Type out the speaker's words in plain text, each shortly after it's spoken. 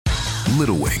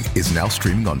Little Wing is now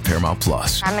streaming on Paramount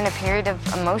Plus. I'm in a period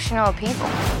of emotional upheaval.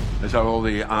 Is that all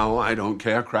the I don't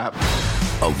care crap?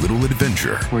 A little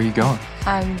adventure. Where are you going?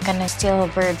 I'm gonna steal a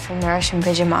bird from the Russian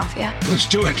pigeon mafia. Let's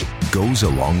do it. Goes a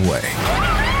long way.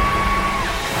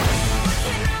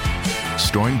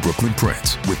 Starring Brooklyn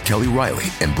Prince with Kelly Riley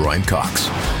and Brian Cox.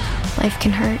 Life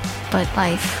can hurt, but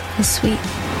life is sweet.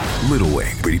 Little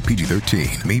Wing, rated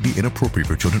PG-13, may be inappropriate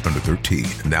for children under 13.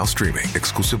 Now streaming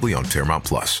exclusively on Paramount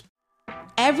Plus.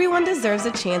 Everyone deserves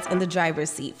a chance in the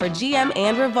driver's seat. For GM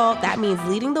and Revolt, that means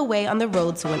leading the way on the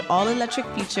road to an all-electric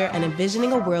future and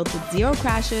envisioning a world with zero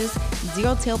crashes,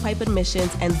 zero tailpipe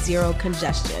emissions, and zero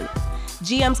congestion.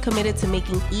 GM's committed to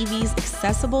making EVs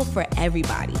accessible for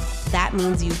everybody. That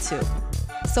means you too.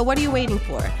 So what are you waiting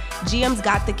for? GM's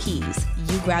got the keys.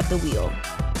 You grab the wheel.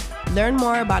 Learn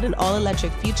more about an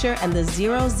all-electric future and the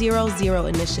 000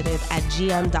 initiative at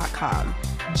gm.com.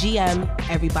 GM,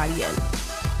 everybody in.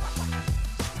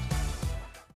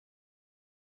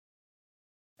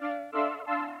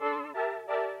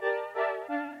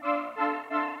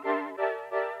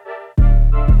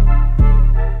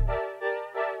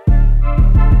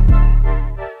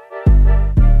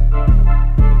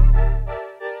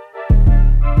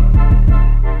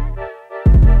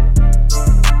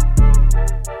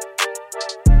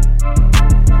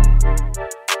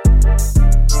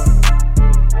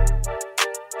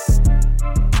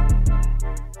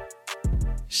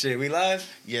 Shit, we live?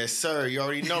 Yes, sir. You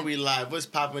already know we live. What's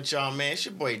poppin' with y'all, man? It's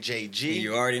your boy JG.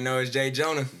 You already know it's Jay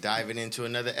Jonah. Diving into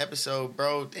another episode,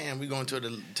 bro. Damn, we going to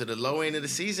the low end of the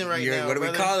season right now. What do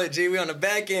we call it, G? We on the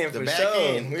back end for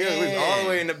sure. We all the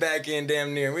way in the back end,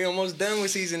 damn near. We almost done with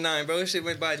season 9, bro. This shit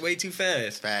went by way too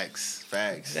fast. Facts.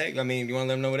 I mean, you want to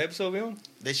let them know what episode we on?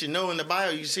 They should know in the bio.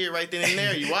 You see it right then and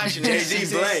there. You watching it.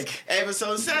 JG blank.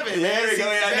 Episode 7, man. There we go.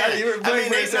 I got you. You were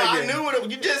blank for a second. I knew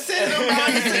what you just said. Them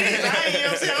behind the scenes. You know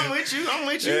what I'm saying? I'm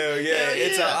with you. Hell yeah.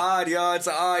 It's an odd, y'all. It's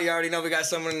an odd. You already know we got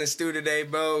someone in the studio today,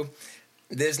 bro.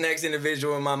 This next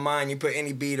individual in my mind, you put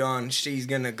any beat on, she's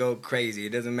gonna go crazy. It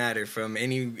doesn't matter from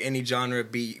any genre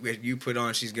beat you put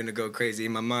on, she's gonna go crazy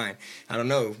in my mind. I don't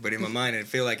know, but in my mind, I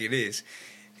feel like it is.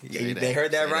 They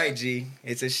heard that right, G.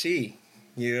 It's a she.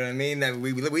 You know what I mean? That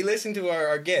we listen to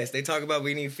our guests. They talk about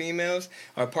we need females.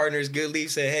 Our partners, Good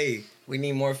Leaf, said, hey, we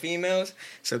need more females.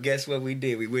 So guess what we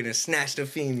did? We went and snatched a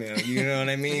female. You know what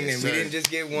I mean? Yes, and sir. we didn't just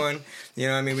get one. You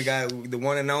know what I mean? We got the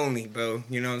one and only, bro.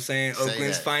 You know what I'm saying? Say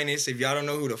Oakland's that. finest. If y'all don't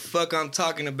know who the fuck I'm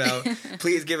talking about,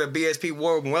 please give a BSP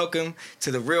warm welcome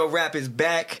to the Real Rap is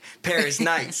Back, Paris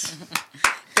Nights.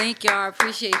 Thank y'all. I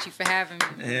appreciate you for having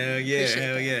me. Hell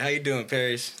yeah. How you doing,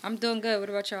 Paris? I'm doing good. What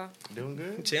about y'all? Doing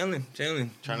good. Chilling.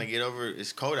 Trying to get over.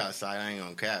 It's cold outside. I ain't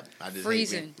gonna cap. I just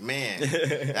Freezing. Man,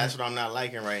 that's what I'm not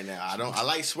liking right now. I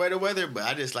like sweater weather, but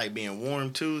I just like being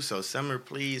warm too. So summer,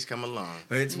 please come along.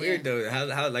 But it's weird though.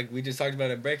 How like we just talked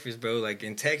about at breakfast, bro. Like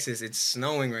in Texas, it's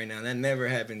snowing right now. That never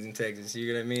happens in Texas.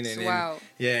 You know what I mean? And Wow.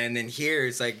 And then here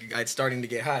it's like it's starting to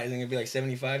get hot. It's gonna be like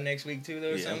 75 next week too,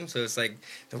 though, or something. So it's like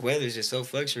the weather's just so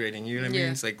fluctuating. You know what I mean?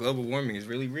 Yeah. It's like global warming is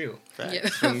really real. Yeah,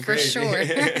 It's fucking for crazy. sure.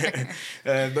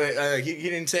 But he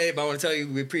didn't say it, but I want to tell you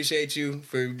we appreciate you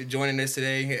for joining us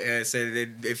today. Said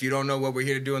that if you don't know what we're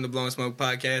here to do on the Blowing Smoke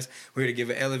podcast, we're here to give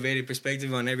an elevated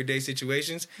perspective on everyday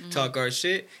situations, talk our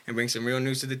shit, and bring some real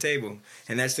news to the table.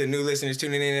 And that's the new listeners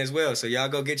tuning in as well. So y'all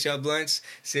go get y'all blunts,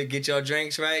 get y'all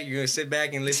drinks, right? You're going to sit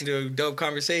back and listen to a dope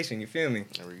conversation. You feel me?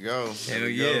 There we go. Hell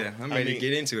yeah. I'm ready to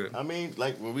get into it. I mean,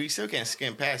 we still can't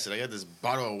skim past it. I got this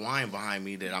bottle of wine behind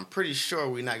me that I'm pretty sure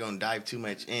we're not gonna dive too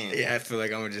much in. Yeah, I feel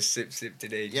like I'm going to just sip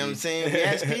today. You know what I'm saying? We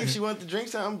asked P if she wanted to drink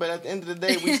something, but at the end of the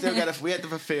day, we still we have to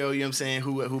fulfill, you know what I'm saying,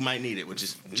 who might need it, which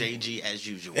is JG as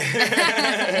usual.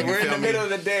 We're in the middle of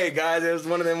the day, guys. It was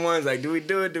one of them ones like, do we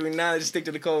do it? Do we not? Just stick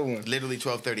to the cold one. Literally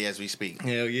 12:30 as we speak.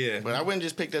 Hell yeah. But I wouldn't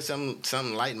just picked up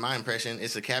something light in my impression.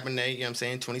 It's a Cabernet, you know what I'm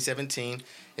saying, 2017.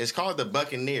 It's called the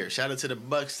Buccaneer. Shout out to the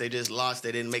Bucks. They just lost.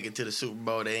 They didn't make it to the Super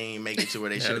Bowl. They ain't make it to where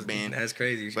they should have been. That's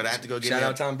crazy. But I have to go get Shout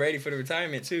out Tom Brady for the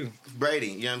retirement, too. Brady,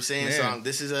 you know what I'm saying? Man. So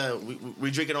this is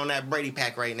we drinking on that Brady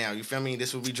pack right now. You feel me? This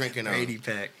is what we drinking on. Brady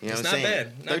pack. You know It's what I'm not saying?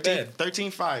 bad. Not bad.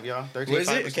 13.5, y'all. 13.5%. What is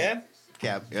it? A cab?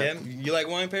 Cab. Yeah. You like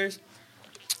wine, Paris?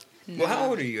 Well, how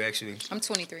old are you, actually? I'm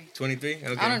 23. 23?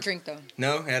 Okay. I don't drink, though.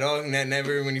 No? At all?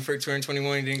 Never, when you first turned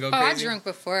 21, you didn't go I crazy? drank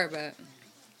before, but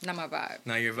not my vibe.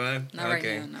 Not your vibe? Not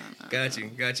okay. right now, no. Got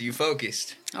you. You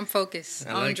focused. I'm focused.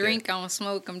 I don't like drink, I don't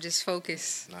smoke, I'm just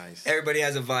focused. Nice. Everybody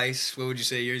has a vice. What would you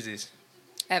say yours is?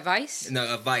 Advice?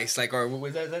 No, a vice. Like, or what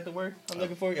was that? Is that the word I'm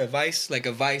looking for? A vice? Like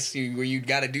a vice where you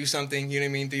got to do something, you know what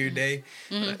I mean, through your day?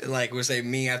 Like, we'll say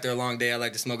me, after a long day, I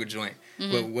like to smoke a joint.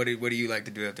 What do you like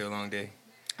to do after a long day?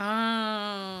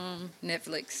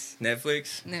 Netflix.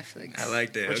 Netflix? I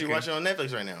like that. What you watching on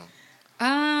Netflix right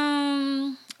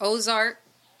now? Ozark.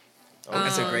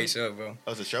 That's a great show, bro.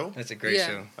 Oh, it's a show? That's a great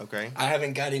show. Okay. I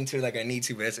haven't got into it like I need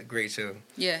to, but that's a great show.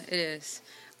 Yeah, it is.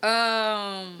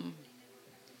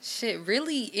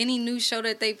 Really, any new show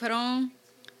that they put on,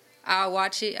 I'll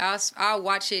watch it. I'll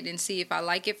watch it and see if I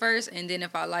like it first, and then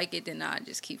if I like it, then I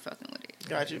just keep fucking with it.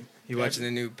 Got you. You watching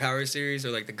the new Power series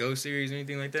or like the Ghost series or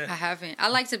anything like that? I haven't. I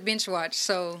like to binge watch,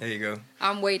 so there you go.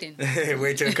 I'm waiting.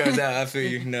 Wait till it comes out. I feel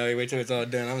you. No, wait till it's all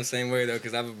done. I'm the same way though,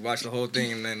 because I've watched the whole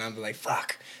thing and then I'm like,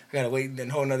 fuck, I gotta wait a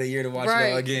whole another year to watch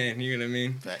it all again. You know what I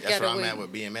mean? That's where I'm at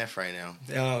with BMF right now.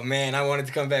 Oh man, I wanted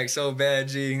to come back so bad,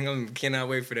 G. I cannot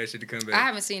wait for that shit to come back. I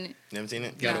haven't seen it. You haven't seen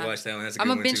it? Gotta watch that one. That's a good I'm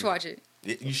one gonna binge too. watch it.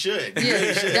 You should. Yeah,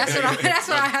 You should. that's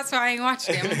why I ain't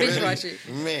watching it. I'm gonna binge watch it.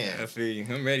 Man, I feel you.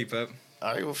 I'm ready, pup.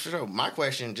 All right, well, for sure. My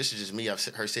question, this is just me,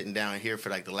 her sitting down here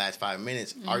for like the last 5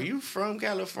 minutes. Mm-hmm. Are you from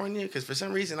California? Because for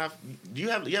some reason, you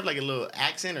have like a little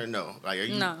accent or no? Like, are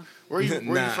you? No. Where you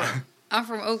from? I'm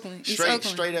from Oakland. East Oakland.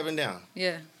 Straight up and down.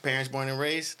 Yeah. Parents born and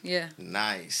raised. Yeah.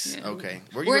 Nice. Yeah. Okay.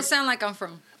 Where it sound like I'm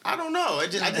from? I don't know. I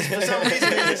just for some reason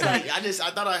it's like I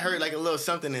thought I heard like a little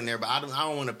something in there, but I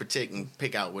don't want to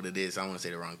pick out what it is. I don't want to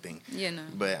say the wrong thing. Yeah, no.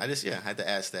 But I had to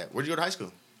ask that. Where'd you go to high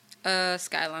school?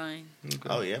 Skyline. Okay.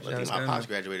 Oh yeah, I think my Skyline. pops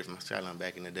graduated from Skyline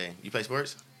back in the day. You play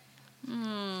sports?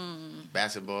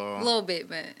 Basketball. A little bit,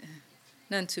 but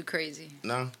nothing too crazy.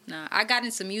 No. Nah, I got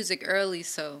into music early,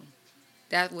 so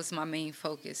that was my main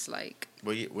focus. Like,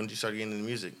 Well, when did you start getting into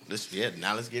music?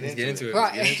 Now let's get into it.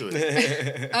 Right. Let's get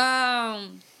into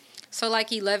it. So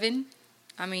like 11,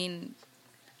 I mean,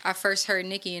 I first heard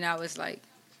Nicki and I was like,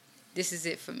 this is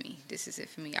it for me. This is it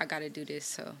for me. I got to do this.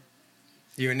 So.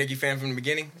 You a Nicki fan from the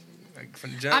beginning? Like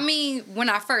from the jump? I mean, when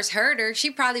I first heard her, she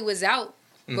probably was out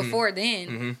before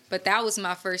then. But that was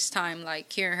my first time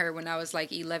like hearing her when I was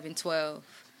like 11, 12.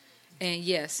 And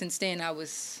yeah, since then I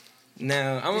was.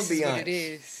 Now, I'm going to be honest. What it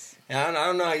is. I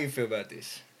don't know how you feel about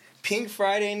this. Pink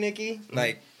Friday Nicki,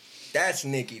 like, that's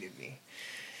Nicki to me.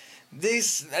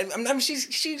 I mean,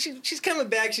 she's coming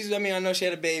back. I know she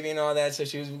had a baby and all that, so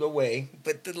she was away.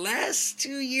 But the last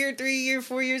 2 year, 3 year,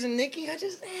 4 years of Nicki, I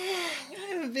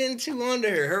haven't been too on to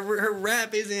her. Her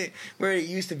rap isn't where it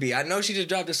used to be. I know she just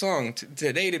dropped a song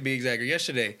today, to be exact, or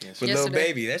yesterday, with Lil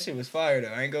Baby. That shit was fire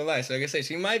though. I ain't gonna lie. So like I said,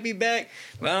 she might be back,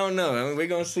 but I don't know. I mean, we're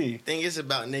gonna see. Thing is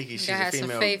about Nicki, she's a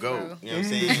female faith, goat. bro. You know what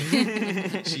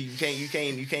I'm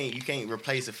saying? You can't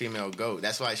replace a female goat.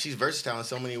 That's why she's versatile in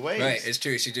so many ways. Right, it's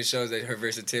true. She just shows that her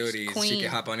versatility is she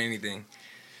can hop on anything.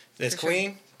 That's For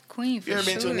Queen? Sure. Queen, for You ever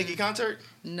sure. been to a Nicki concert?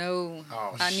 No.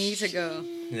 Oh, I need to go.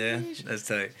 Yeah, that's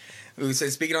tight. Ooh, so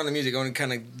speaking on the music, I want to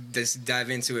kind of just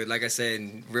dive into it. Like I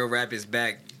said, real rap is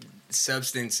back.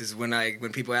 Substance is when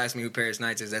people ask me who Paris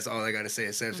Nights is, that's all I got to say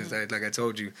is Substance. Like I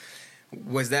told you.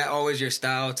 Was that always your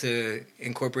style to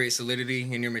incorporate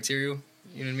solidity in your material?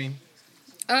 You know what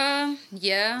I mean?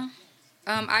 Yeah.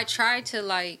 I try to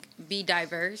like be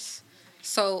diverse.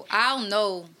 So I'll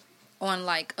know on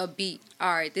like a beat,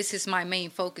 all right, this is my main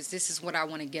focus. This is what I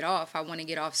want to get off. I want to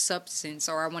get off substance,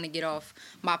 or I want to get off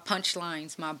my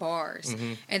punchlines, my bars.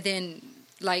 And then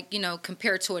like,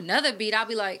 compared to another beat, I'll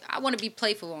be like, I want to be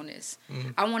playful on this.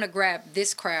 I want to grab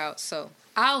this crowd. So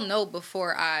I'll know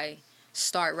before I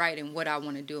start writing what I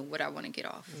want to do and what I want to get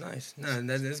off. Nice. No,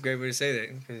 that's a great way to say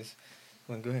that. Because,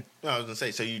 well, go ahead. No, I was gonna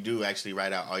say. So you do actually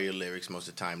write out all your lyrics most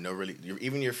of the time.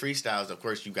 Even your freestyles. Of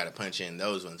course, you got to punch in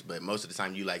those ones. But most of the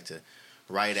time, you like to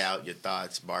write out your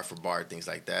thoughts, bar for bar, things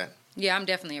like that. Yeah, I'm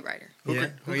definitely a writer.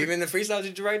 Even the freestyles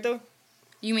did you write though?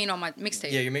 You mean on my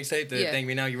mixtape? Yeah, your mixtape. The Thank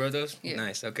Me Now. You wrote those. Yeah.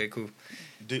 Nice. Okay. Cool.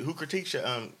 Who critiques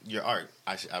your art?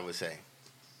 I would say.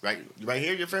 Right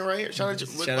here, your friend right here. Shout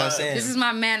out Sam. This is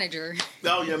my manager.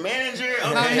 Oh, your manager?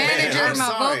 Okay. My manager, I'm my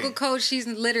sorry. vocal coach, she's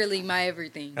literally my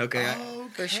everything. Okay.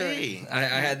 For sure. I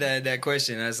had that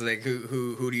question. I was like,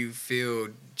 who do you feel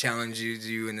challenges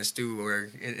you in the stew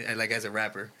or like as a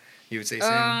rapper? You would say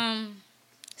Sam?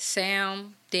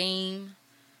 Sam, Dame.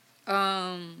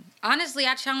 Honestly,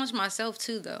 I challenge myself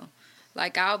too though.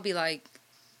 Like I'll be like,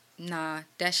 nah,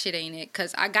 that shit ain't it.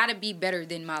 Cause I gotta be better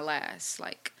than my last.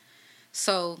 Like,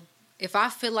 so if I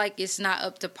feel like it's not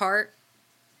up to par,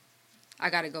 I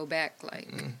gotta go back.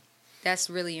 Like that's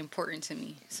really important to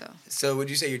me. So would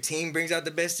you say your team brings out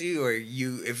the best of you, or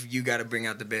if you gotta bring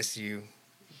out the best of you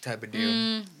type of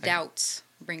deal? Doubts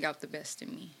bring out the best in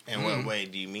me. In what way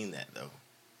do you mean that though?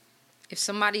 If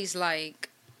somebody's like,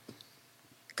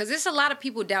 because there's a lot of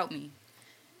people doubt me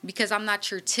because I'm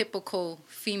not your typical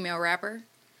female rapper.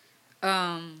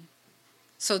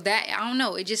 So that, I don't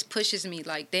know, it just pushes me.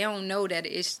 Like, they don't know that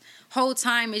it's, whole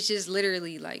time it's just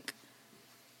literally like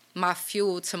my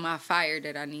fuel to my fire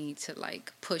that I need to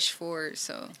like push forward.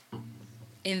 So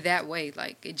in that way,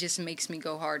 like it just makes me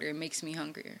go harder. It makes me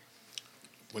hungrier.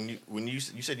 When you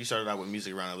said you started out with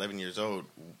music around 11 years old,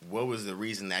 what was the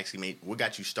reason that actually what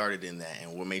got you started in that,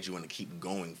 and what made you want to keep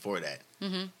going for that?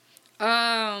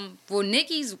 Well,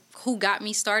 Nikki's who got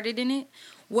me started in it.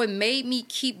 What made me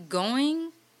keep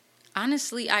going?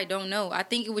 Honestly, I don't know. I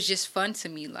think it was just fun to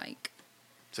me. Like,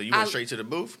 so you went straight to the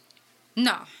booth?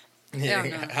 No. Yeah.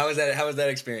 Hell no. How was that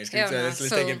experience? Let's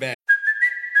take it back.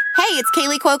 Hey, it's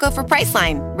Kaylee Cuoco for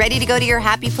Priceline. Ready to go to your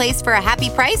happy place for a happy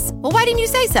price? Well, why didn't you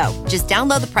say so? Just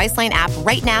download the Priceline app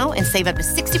right now and save up to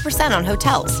 60% on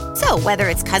hotels. So whether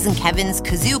it's Cousin Kevin's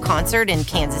Kazoo Concert in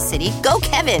Kansas City, go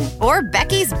Kevin, or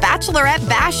Becky's Bachelorette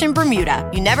Bash in Bermuda,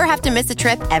 you never have to miss a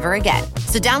trip ever again.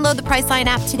 So download the Priceline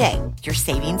app today. Your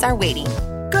savings are waiting.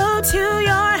 Go to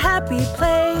your happy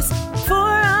place for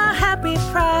a happy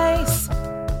price.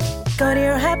 Go to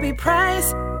your happy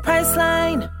price,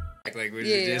 Priceline. Like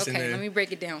yeah, okay, let me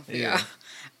break it down for y'all.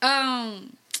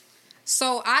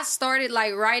 So I started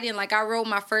like writing, like I wrote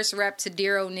my first rap to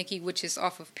Dear Old Nikki, which is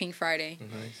off of Pink Friday.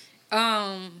 Nice.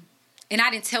 And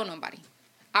I didn't tell nobody.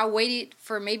 I waited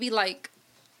for maybe like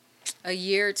a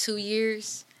year, 2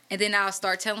 years, and then I'll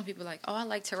start telling people like, oh, I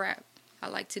like to rap. I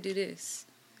like to do this.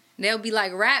 And they'll be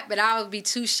like, rap, but I would be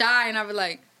too shy, and I'll be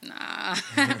like, nah,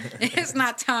 it's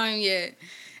not time yet.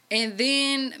 And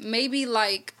then maybe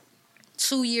like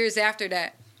 2 years after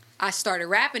that, I started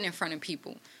rapping in front of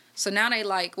people. So now they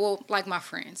like, well, like my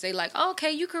friends, they like, oh,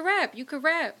 okay, you could rap.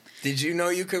 Did you know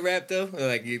you could rap though? Or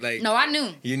like you like? No, I knew.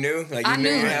 You knew? Like you I knew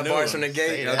knew. you had bars from the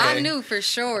gate? Okay. I knew for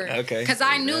sure. Okay. Because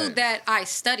I knew that I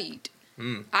studied.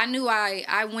 I knew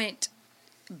I went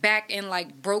back and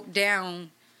like broke down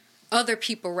other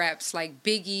people raps like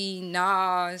Biggie,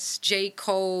 Nas, J.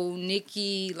 Cole,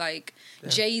 Nicki, like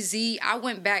Jay-Z. I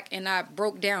went back and I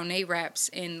broke down they raps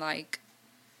and like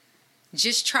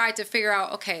just tried to figure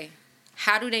out, okay,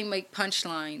 how do they make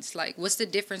punchlines? Like, what's the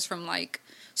difference from like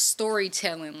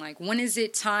storytelling? Like, when is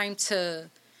it time to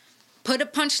put a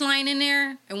punchline in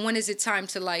there, and when is it time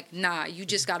to like, nah, you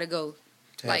just gotta go.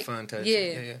 To like, have fun,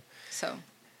 yeah. So,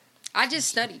 I just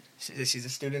studied. She's a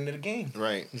student of the game.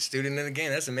 Right. A student of the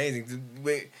game. That's amazing.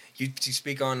 You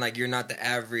speak on like you're not the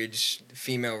average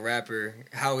female rapper.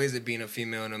 How is it being a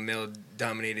female in a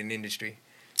male-dominated industry?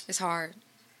 It's hard.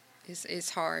 It's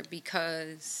hard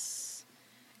because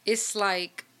it's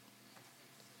like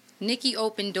Nicki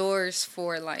opened doors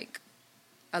for like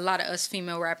a lot of us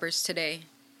female rappers today.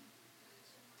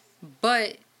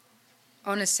 But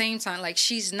on the same time, like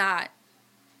she's not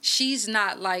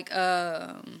like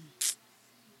I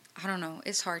don't know,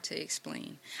 it's hard to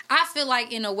explain. I feel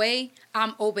like in a way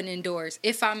I'm opening doors.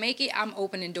 If I make it, I'm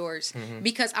opening doors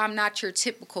because I'm not your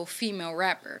typical female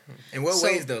rapper. In what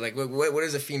ways though? Like what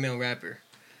is a female rapper?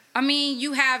 I mean,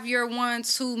 you have your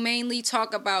ones who mainly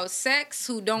talk about sex,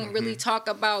 who don't really talk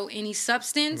about any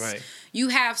substance. Right. You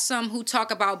have some who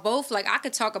talk about both. Like, I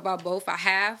could talk about both. I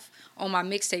have. On my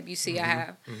mixtape, you see I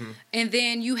have. And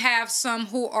then you have some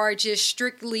who are just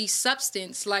strictly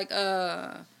substance, like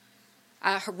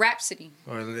Rhapsody.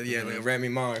 Or, like Remy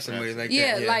Ma or somebody like that.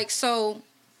 Yeah, like, so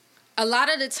a lot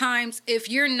of the times, if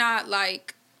you're not,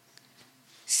 like,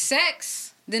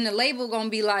 sex, then the label gonna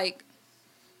be like,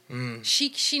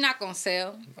 she not gonna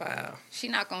sell. Wow. She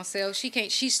not gonna sell. She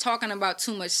can't. She's talking about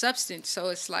too much substance. So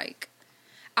it's like,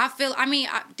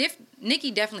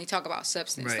 Nicki definitely talk about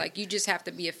substance. Right. Like, you just have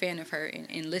to be a fan of her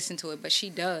and listen to it. But she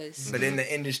does. But in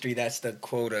the industry, that's the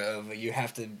quota of you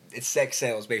have to. It's sex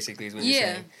sales basically is what you're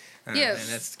saying. Yeah. And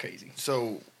that's crazy.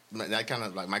 So that kind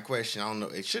of like my question. I don't know.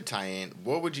 It should tie in.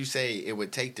 What would you say it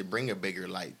would take to bring a bigger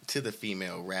light to the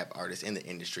female rap artists in the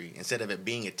industry instead of it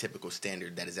being a typical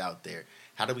standard that is out there?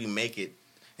 How do we make it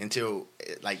until,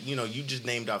 like, you know, you just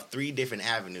named off 3 different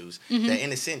avenues that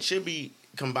in a sense should be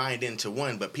combined into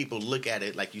one, but people look at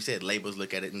it, like you said, labels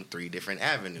look at it in 3 different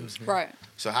avenues. Right.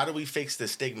 So how do we fix the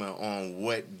stigma on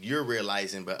what you're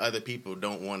realizing, but other people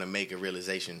don't want to make a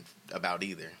realization about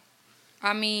either?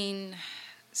 I mean,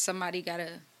 somebody got to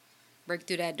break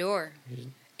through that door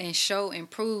and show and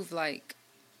prove, like,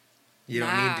 You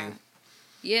don't need to.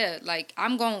 Yeah, like,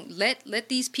 I'm going to let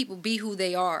these people be who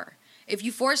they are. If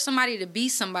you force somebody to be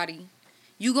somebody,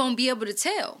 you going to be able to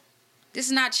tell. This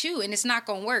is not you, and it's not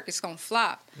going to work. It's going to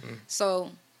flop.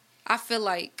 So I feel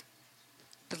like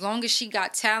as long as she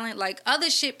got talent, like, other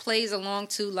shit plays along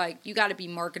too. Like, you got to be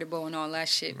marketable and all that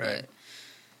shit. Right. But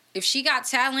if she got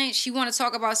talent, she want to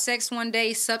talk about sex one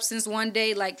day, substance one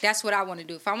day, like, that's what I want to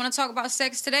do. If I want to talk about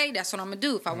sex today, that's what I'm going to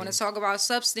do. If I want to talk about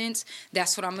substance,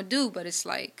 that's what I'm going to do. But it's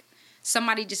like,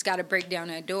 somebody just got to break down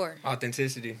that door.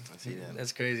 Authenticity. I see that.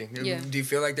 That's crazy. Yeah. Do you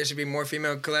feel like there should be more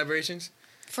female collaborations?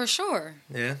 For sure.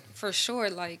 Yeah. For sure.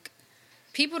 Like,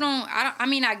 people don't, I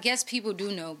mean, I guess people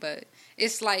do know, but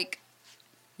it's like,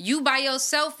 you by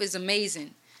yourself is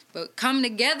amazing. But come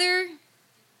together,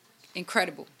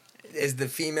 incredible. Is the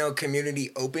female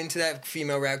community open to that,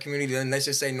 female rap community? Then let's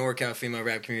just say NorCal female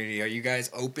rap community. Are you guys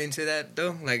open to that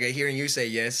though? Like hearing you say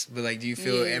yes, but like, do you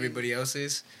feel everybody else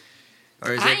is?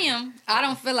 Or is I am. I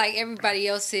don't feel like everybody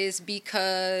else is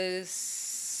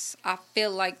because I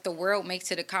feel like the world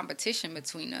makes it a competition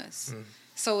between us.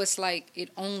 So it's like it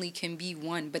only can be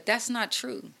one, but that's not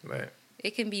true. Right.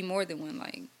 It can be more than one.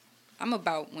 Like, I'm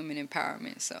about women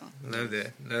empowerment, so. Love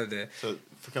that. So,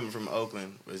 for coming from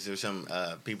Oakland, is there some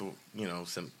people,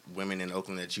 some women in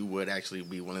Oakland that you would actually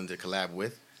be willing to collab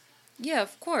with? Yeah,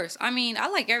 of course. I mean, I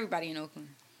like everybody in Oakland.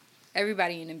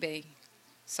 Everybody in the Bay.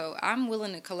 So I'm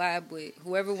willing to collab with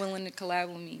whoever willing to collab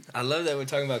with me. I love that we're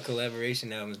talking about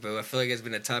collaboration albums, bro. I feel like it's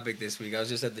been a topic this week. I was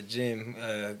just at the gym,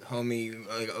 homie,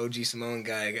 like OG Simone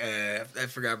guy. I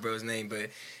forgot bro's name,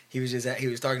 but he was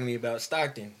talking to me about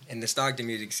Stockton and the Stockton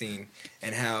music scene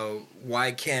and how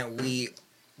why can't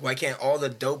all the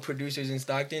dope producers in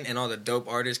Stockton and all the dope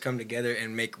artists come together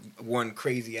and make one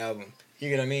crazy album? You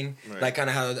get what I mean? Right. Like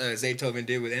kind of how Zaytoven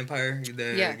did with Empire,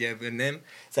 and them.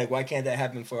 It's like, why can't that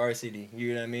happen for our city?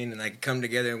 You know what I mean? And like come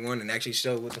together in one and actually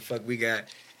show what the fuck we got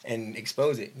and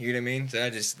expose it. You know what I mean? So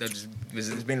it's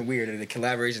been weird. The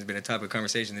collaboration's been a topic of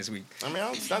conversation this week. I mean,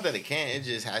 it's not that it can't. It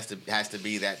just has to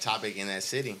be that topic in that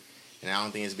city. And I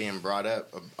don't think it's being brought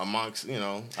up amongst, I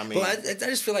mean... Well, I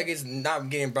just feel like it's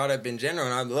not getting brought up in general,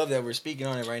 and I love that we're speaking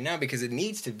on it right now because it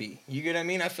needs to be. You get what I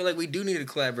mean? I feel like we do need to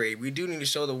collaborate. We do need to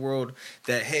show the world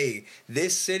that, hey,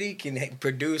 this city can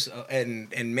produce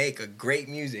and make a great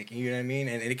music, you know what I mean?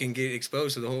 And it can get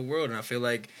exposed to the whole world, and I feel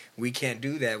like we can't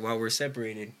do that while we're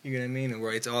separated, you know what I mean? And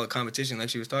where it's all a competition like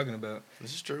she was talking about.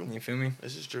 This is true. You feel me?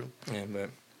 This is true. Yeah, but...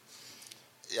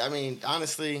 I mean,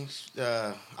 honestly,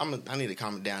 I need to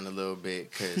calm it down a little bit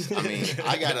because I mean,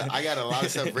 I got a lot of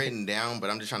stuff written down, but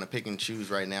I'm just trying to pick and choose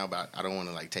right now. But I don't want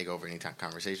to like take over any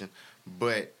conversation.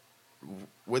 But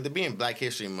with it being Black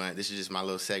History Month, this is just my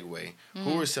little segue. Mm-hmm.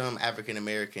 Who are some African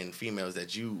American females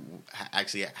that you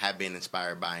actually have been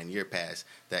inspired by in your past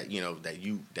that you've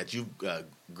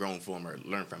grown from or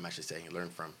learned from? I should say,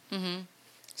 learned from. Mm-hmm.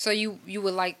 So you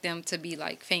would like them to be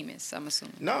like famous? I'm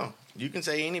assuming. No, you can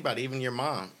say anybody, even your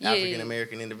mom, African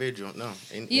American individual. No,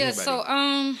 yeah. Anybody. So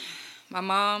my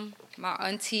mom, my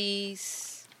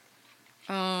aunties,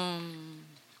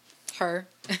 her.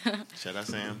 Shout out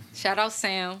Sam. Shout out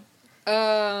Sam.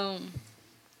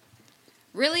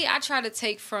 Really, I try to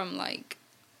take from like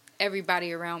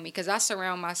everybody around me because I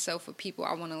surround myself with people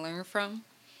I want to learn from.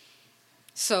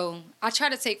 So I try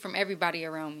to take from everybody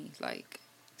around me, like.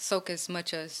 Soak as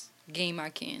much as game I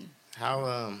can.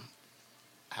 How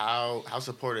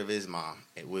supportive is mom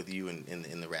with you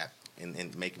in the rap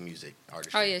and making music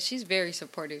artistry? Oh yeah, she's very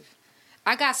supportive.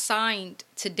 I got signed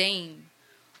to Dame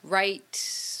right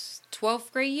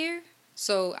 12th grade year,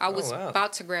 so I was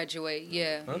about to graduate.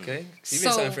 Yeah. Okay, so you've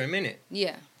been signed for a minute.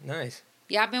 Yeah. Nice.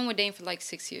 Yeah, I've been with Dame for like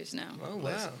 6 years now. Oh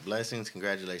wow! Blessings,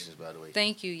 congratulations, by the way.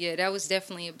 Thank you. Yeah, that was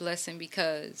definitely a blessing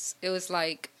because it was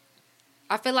like.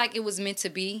 I feel like it was meant to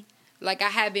be. Like, I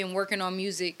had been working on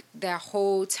music that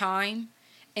whole time.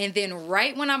 And then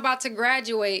right when I'm about to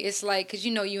graduate, it's like, because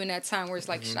you in that time where it's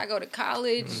like, should I go to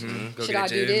college? Mm-hmm. Should I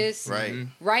do this? Right.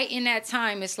 Right in that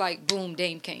time, it's like, boom,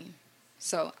 Dame came.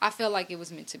 So I feel like it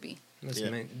was meant to be.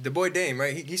 Yeah. The boy Dame,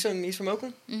 right? He's from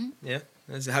Oakland? Mm-hmm. Yeah.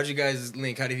 How'd you guys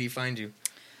link? How did he find you?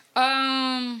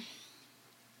 A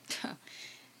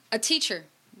teacher.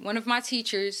 One of my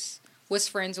teachers was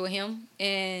friends with him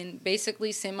and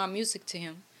basically sent my music to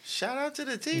him. Shout out to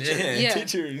the teacher. Yeah.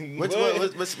 Teacher. What?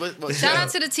 Shout out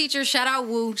to the teacher. Shout out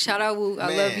Woo. Shout out Woo.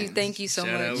 I love you. Thank you so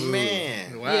much.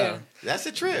 Man. Wow. Yeah. That's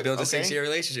a trip. Built a 6-year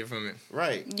relationship from it.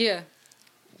 Right. Yeah.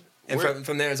 And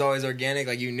from there, it's always organic.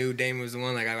 Like, you knew Dame was the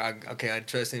one. Like, I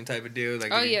trust him type of deal.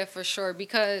 Like, yeah, for sure.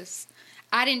 Because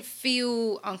I didn't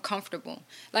feel uncomfortable.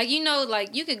 Like,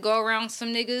 like, you could go around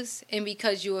some niggas, and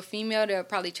because you're a female, they'll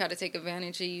probably try to take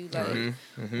advantage of you, like,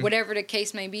 whatever the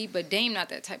case may be. But Dame not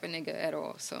that type of nigga at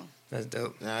all, so. That's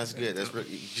dope. No, that's good. That's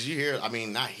because you hear, I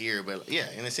mean, not here, but yeah,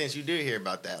 in a sense, you do hear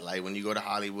about that. Like, when you go to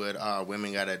Hollywood,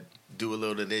 women got to do a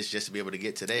little of this just to be able to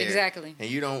get to there. Exactly. And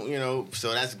you don't,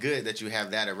 so that's good that you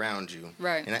have that around you.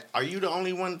 Right. And are you the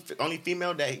only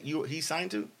female that he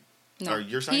signed to? No. Or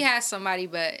you're signed? He has somebody,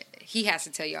 but he has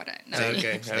to tell y'all that. No.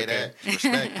 Okay. That.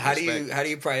 Respect. How do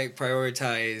you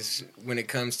prioritize when it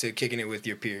comes to kicking it with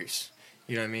your peers?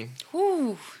 You know what I mean?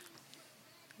 Whew.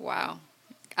 Wow.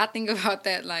 I think about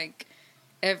that like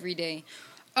every day.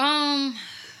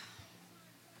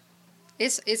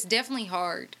 It's definitely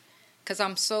hard because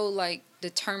I'm so like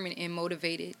determined and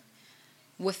motivated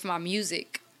with my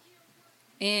music.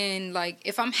 And like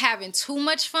if I'm having too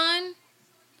much fun,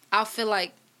 I'll feel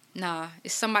like, nah,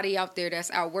 it's somebody out there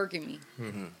that's outworking me.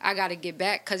 Mm-hmm. I got to get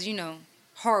back because, you know,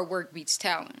 hard work beats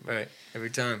talent. Right. Every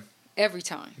time.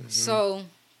 Mm-hmm. So,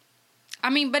 I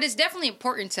mean, but it's definitely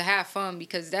important to have fun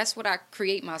because that's what I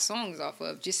create my songs off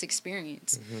of, just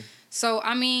experience. Mm-hmm. So,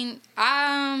 I mean,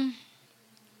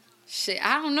 shit,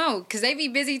 I don't know, because they be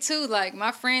busy too. Like,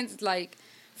 my friends, like,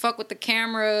 fuck with the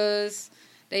cameras.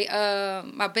 They,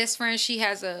 my best friend, she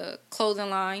has a clothing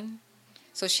line.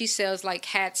 So she sells like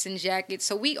hats and jackets.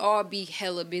 So we all be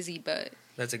hella busy, but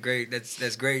that's great.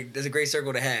 That's great. That's a great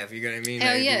circle to have. You know what I mean?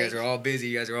 Hell like, yeah. You guys are all busy.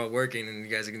 You guys are all working, and you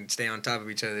guys can stay on top of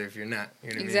each other if you're not.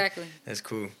 You know what exactly. I mean? That's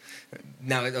cool.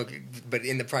 Now, okay, but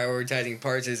in the prioritizing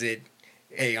parts, is it,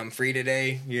 hey, I'm free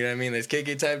today? You know what I mean? Let's kick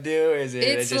it type deal. Or is it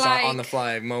it's just like, on the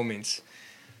fly moments?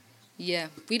 Yeah,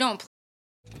 we don't.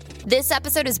 This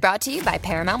episode is brought to you by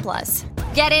Paramount Plus.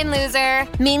 Get in, loser!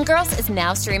 Mean Girls is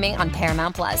now streaming on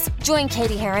Paramount Plus. Join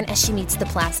Katie Heron as she meets the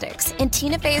plastics in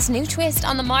Tina Fey's new twist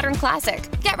on the modern classic.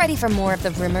 Get ready for more of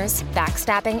the rumors,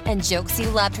 backstabbing, and jokes you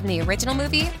loved from the original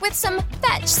movie with some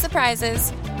fetch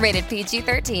surprises. Rated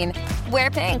PG-13.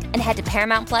 Wear pink and head to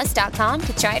ParamountPlus.com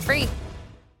to try it free.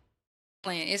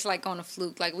 It's like on a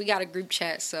fluke. Like, we got a group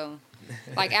chat, so...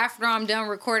 Like, after I'm done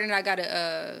recording, I got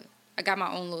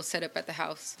my own little setup at the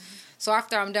house. So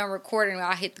after I'm done recording,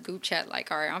 I hit the group chat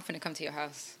like, all right, I'm finna come to your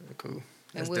house. Cool.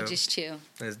 That's and we'll dope. Just chill.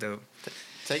 That's dope.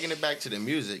 Taking it back to the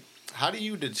music, how do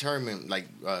you determine, like,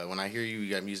 when I hear you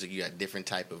got music, you got different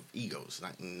type of egos.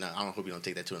 No, I don't hope you don't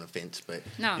take that to an offense, but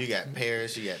no. You got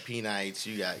Paris, you got P-Nights,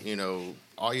 you got, you know,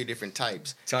 all your different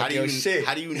types. Talk your shit.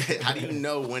 How do you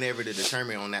know whenever to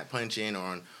determine on that punch in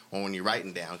or when you're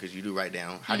writing down, because you do write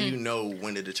down, how do you know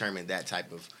when to determine that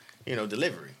type of, you know,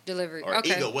 delivery. Or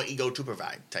okay. What ego to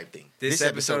provide type thing. This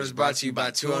episode is brought to you by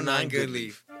 209 Good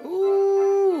Leaf.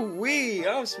 Ooh,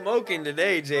 I'm smoking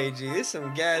today, JG. This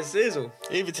some gas sizzle.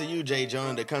 Even to you, Jay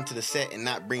John, to come to the set and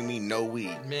not bring me no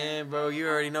weed. Man, bro, you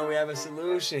already know we have a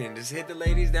solution. Just hit the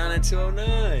ladies down at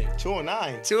 209.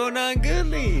 209? 209 Good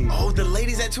Leaf. Oh, the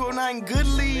ladies at 209 Good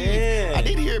Leaf. Man. I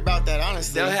did hear about that,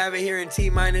 honestly. They'll have it here in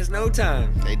T-minus no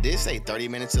time. They did say 30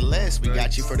 minutes or less. We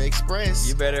got you for the express.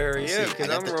 You better hurry up, because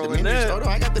I'm rolling up. Hold on,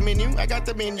 I got the menu. I got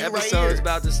the menu right here. Episode's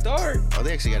about to start. Oh,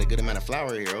 they actually got a good amount of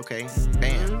flour here. Okay. Mm-hmm.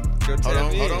 Bam.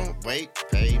 Hold on. Wait.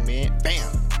 Payment.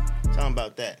 Bam. Tell them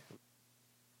about that.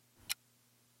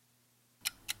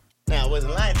 Now, I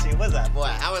wasn't lying to you, was I, boy?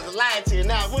 I wasn't lying to you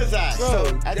now, was I? Bro,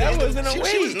 so, that wasn't a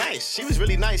waste. She was nice. She was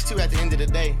really nice, too, at the end of the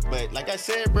day. But like I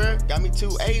said, bro, got me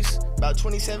 2 eighths, about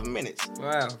 27 minutes.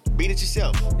 Wow. Beat it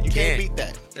yourself. You can't beat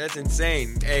that. That's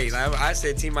insane. Hey, like I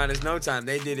said T-minus no time.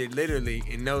 They did it literally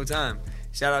in no time.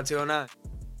 Shout out to 209.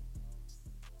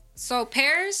 So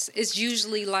Paris is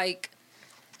usually like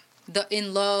the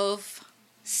in love,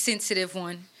 sensitive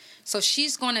one. So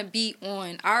she's going to be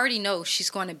on, I already know she's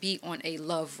going to be on a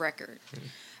love record.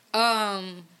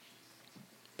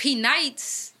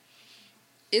 P-Nights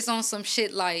is on some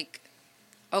shit like,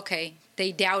 okay,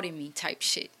 they doubted me type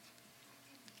shit.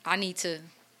 I need to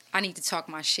talk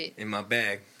my shit. In my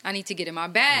bag. I need to get in my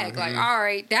bag. Mm-hmm. Like, all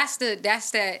right, that's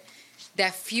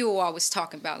that fuel I was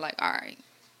talking about. Like, all right,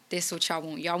 this is what y'all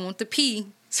want. Y'all want the P.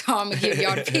 So I'm going to give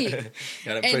y'all the P.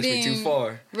 Gotta push me too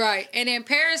far. Right. And then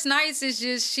Paris Nights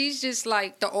is she's just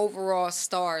like the overall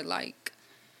star. Like,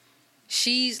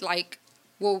 she's like,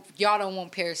 well, y'all don't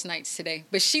want Paris Nights today,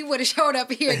 but she would have showed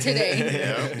up here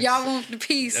today. Y'all want the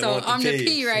P, so I'm the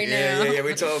P right now. Yeah.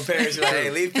 We told Paris, like, hey,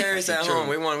 leave Paris at home.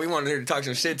 We want her to talk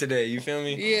some shit today. You feel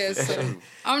me? Yeah, so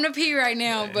I'm the P right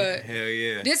now, but hell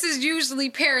yeah. This is usually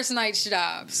Paris Nights'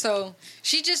 job. So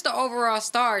she's just the overall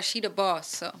star. She the boss,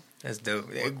 so. That's dope.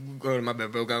 Go to my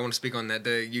bad, bro. I want to speak on that.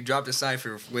 You dropped a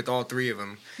cipher with all 3 of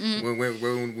them.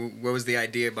 Mm-hmm. What was the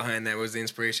idea behind that? What was the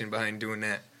inspiration behind doing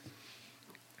that?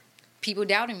 People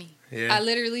doubted me. Yeah. I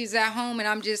literally was at home and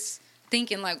I'm just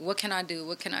thinking like, what can I do?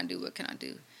 What can I do? What can I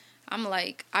do? I'm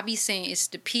like, I be saying it's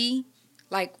the P.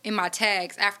 Like in my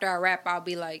tags, after I rap, I'll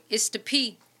be like, it's the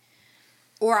P.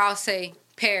 Or I'll say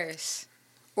Paris.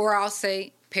 Or I'll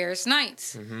say Paris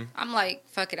Nights. Mm-hmm. I'm like,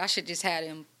 fuck it. I should just have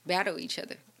them battle each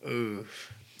other. Ooh.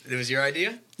 It was your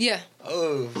idea? Yeah.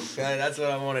 Oh, God, that's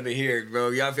what I wanted to hear, bro.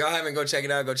 Y'all, if y'all haven't, go check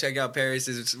it out. Go check out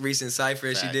Paris's recent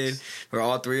cypher she did for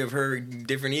all 3 of her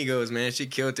different egos, man. She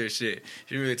killed her shit.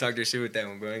 She really talked her shit with that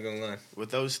one, bro. I ain't gonna lie.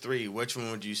 With those 3, which one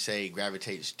would you say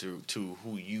gravitates to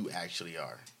who you actually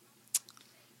are?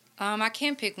 I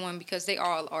can't pick one because they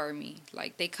all are me.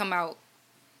 Like, they come out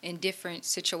in different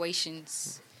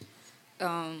situations.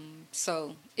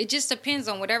 So it just depends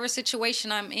on whatever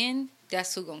situation I'm in.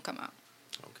 That's who gonna come out.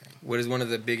 Okay. What is one of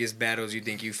the biggest battles you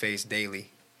think you face daily?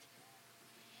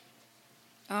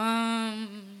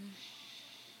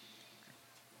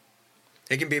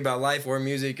 It can be about life or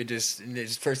music or just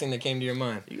first thing that came to your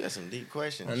mind. You got some deep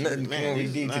questions. Man, we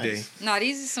deep nice today. No,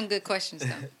 these are some good questions though.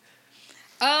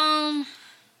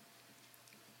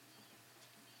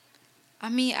 I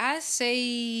mean, I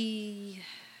say,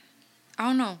 I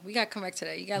don't know. We gotta come back to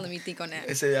that. You gotta let me think on that.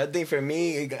 I think for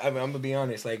me, I'm gonna be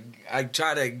honest. Like, I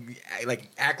try to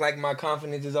act like my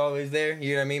confidence is always there.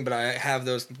 You know what I mean? But I have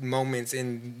those moments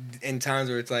in times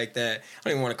where it's like that. I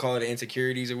don't even want to call it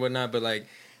insecurities or whatnot, but like,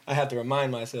 I have to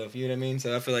remind myself, you know what I mean?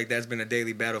 So I feel like that's been a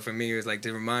daily battle for me. Is like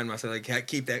to remind myself, like,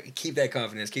 keep that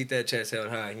confidence, keep that chest held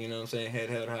high. You know what I'm saying? Head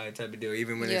held high, type of deal.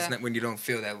 Even when it's not, when you don't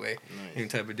feel that way,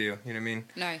 nice. Type of deal. You know what I mean?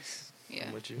 Nice. Yeah.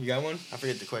 You got one? I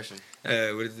forget the question. What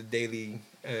is the daily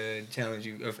challenge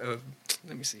you?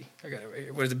 Let me see. I got it right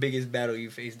here. What is the biggest battle you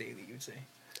face daily? You would say?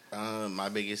 My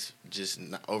biggest, just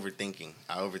not overthinking.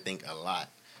 I overthink a lot.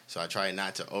 So I try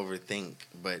not to overthink,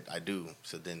 but I do.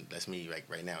 So then that's me, like,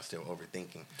 right now, still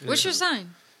overthinking. What's your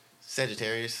sign?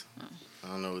 Sagittarius. Oh. I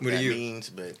don't know what that means,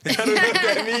 but... I don't know what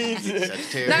that means.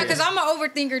 Sagittarius. Nah, because I'm an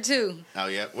overthinker, too. Oh,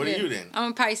 yeah? What are you, then?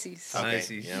 I'm a Pisces. Okay.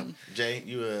 Pisces. Yep. Jay,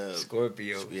 you a...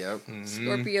 Scorpio. Yep. Mm-hmm.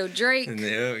 Scorpio Drake.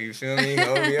 Yeah, you feel me?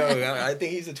 OVO. I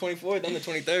think he's the 24th. I'm the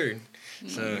 23rd.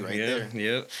 So, right there.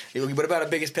 Yep. What about a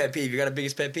biggest pet peeve? You got a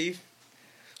biggest pet peeve?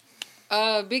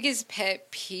 Biggest pet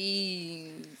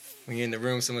peeve. When you're in the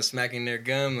room, someone's smacking their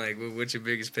gum, like, what's your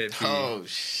biggest pet peeve? Oh,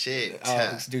 shit.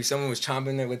 Dude, someone was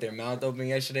chomping there with their mouth open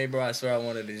yesterday, bro. I swear I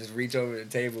wanted to just reach over the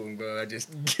table and, bro, I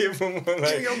just give them one,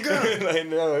 like, your gum. Like,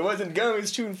 no, it wasn't gum. It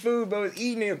was chewing food, bro. It was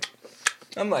eating it.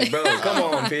 I'm like, bro, come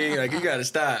on, P. Like, you got to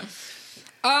stop.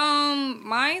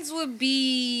 Mines would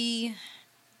be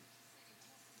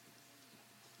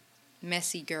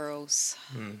messy girls.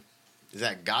 Is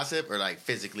that gossip or, like,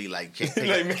 physically, like, can't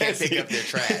pick up their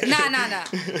trash? Nah.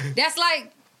 That's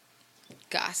like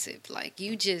gossip. Like,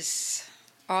 you just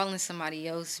all in somebody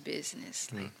else's business.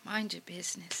 Like, mind your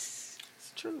business.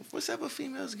 It's true. What's up with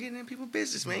females getting in people's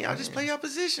business, man? Y'all just play your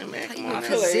position, man. Come on, I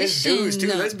feel like it's dudes, too.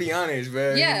 Let's be honest,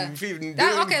 bro. Yeah.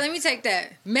 Okay, let me take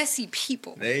that. Messy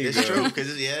people. There you it's go. true,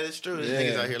 because, it's true. There's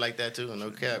niggas out here like that, too, no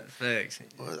cap. Thanks.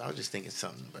 Well, I was just thinking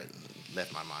something, but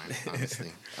left my mind,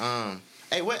 honestly.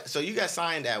 Hey, what? So you got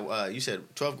signed at you said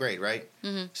 12th grade, right?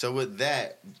 Mm-hmm. So with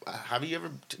that, have you ever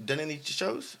done any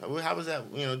shows? How was that?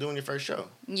 Doing your first show?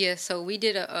 Yeah. So we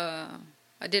did I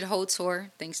did a whole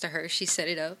tour thanks to her. She set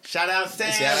it up. Shout out Sam.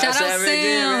 Shout out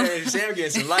Sam. Again, Sam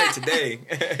getting some light today.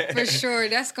 For sure.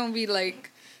 That's gonna be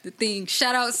like the thing.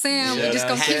 Shout out Sam. Shout we just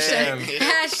gonna keep Sam.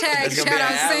 hashtag shout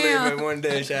out Sam. One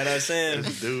day, shout out Sam.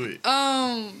 Let's do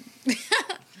it.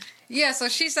 Yeah. So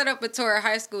she set up a tour, a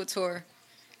high school tour.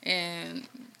 And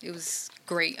it was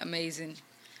great, amazing.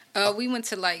 We went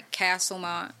to like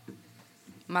Castlemont,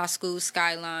 my school,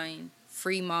 Skyline,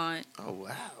 Fremont. Oh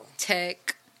wow!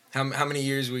 Tech. How many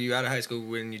years were you out of high school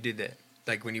when you did that?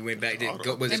 Like when you went back? Was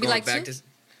it Maybe going like back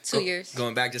 2 years?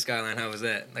 Going back to Skyline, how was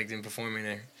that? Like then performing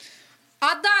there?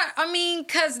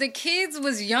 Cause the kids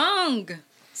was young.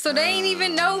 So they ain't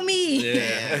even know me.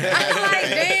 Yeah. I'm like,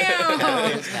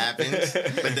 damn. It happens.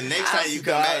 But the next time you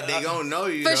come back, they gonna know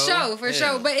you. For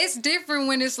sure. But it's different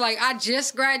when it's like I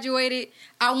just graduated.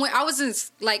 I was in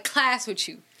like class with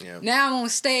you. Yeah. Now I'm on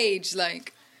stage.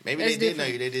 Like maybe they did know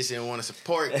you. They just didn't want to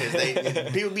support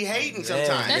because people be hating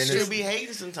sometimes. That's People true. be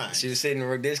hating sometimes. She was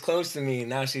sitting this close to me, and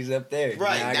now she's up there.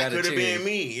 Right, now that could have been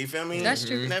me. You feel me? That's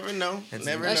true. Never know.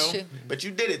 Never That's know. true. But you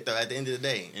did it though. At the end of the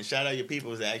day, and shout out your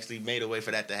people that actually made a way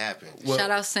for that to happen. Shout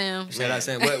out Sam. Shout out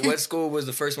Sam. What school was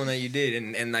the first one that you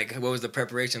did, and like what was the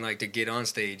preparation like to get on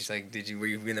stage? Like, were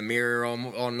you in the mirror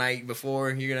all night before?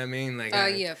 You know what I mean? Like,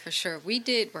 yeah, for sure. We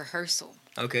did rehearsal.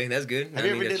 Okay, that's good. Have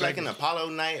you ever did like an Apollo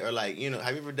night or like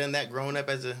have you ever done that growing up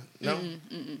as a no?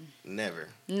 Never.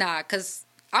 Nah, cause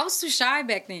I was too shy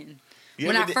back then.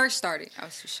 When I first started, I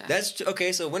was too shy. That's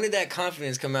okay. So when did that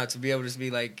confidence come out to be able to be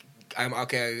like, I'm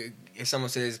okay? If someone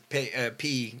says P,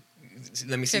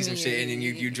 let me see some shit, and then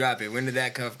you drop it. When did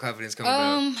that confidence come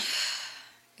about?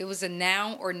 It was a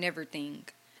now or never thing.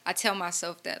 I tell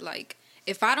myself that like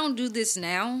if I don't do this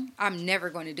now, I'm never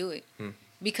going to do it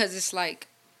because it's like.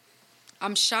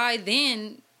 I'm shy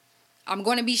then, I'm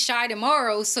going to be shy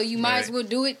tomorrow, so you might as well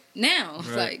do it now.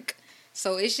 Right. Like,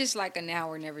 so it's just like a now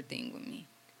or never thing with me.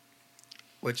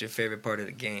 What's your favorite part of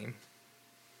the game?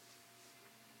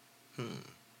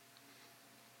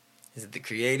 Is it the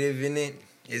creative in it?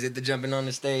 Is it the jumping on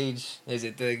the stage? Is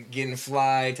it the getting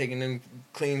fly, taking them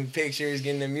clean pictures,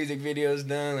 getting the music videos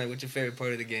done? Like, what's your favorite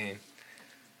part of the game?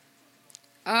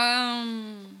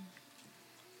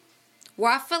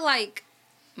 Well, I feel like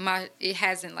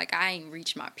I ain't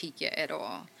reached my peak yet at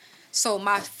all. So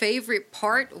my favorite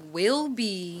part will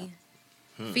be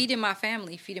feeding my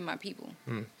family, feeding my people.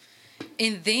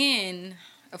 And then,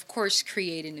 of course,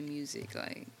 creating the music,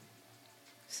 like,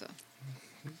 so.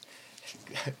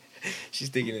 She's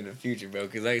thinking in the future, bro.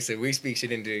 Because like I said, we speak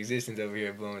shit into existence over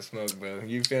here, blowing smoke, bro.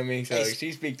 You feel me? So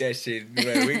she speak that shit. Bro,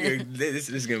 this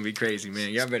is gonna be crazy, man.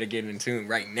 Y'all better get in tune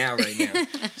right now.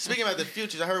 Speaking about the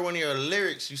future, I heard one of your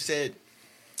lyrics. You said,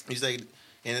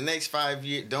 in the next 5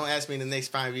 years, don't ask me in the next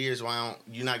 5 years why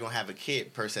you're not gonna have a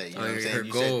kid per se. You know what I'm saying? Her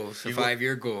goal, her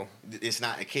 5-year goal. It's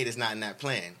not a kid. It's not in that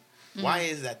plan. Why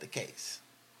is that the case?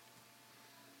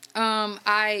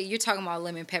 You're talking about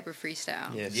Lemon Pepper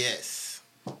Freestyle. Yes.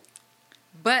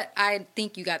 But I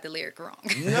think you got the lyric wrong.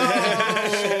 No.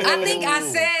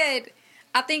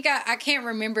 I can't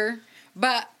remember,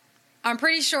 but I'm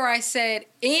pretty sure I said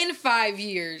in 5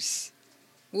 years,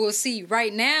 we'll see.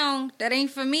 Right now, that ain't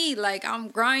for me. Like, I'm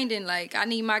grinding. Like, I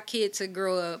need my kid to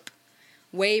grow up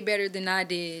way better than I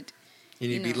did. You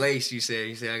need to be laced, you said.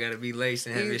 You said, I got to be laced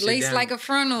and have this shit laced down. like a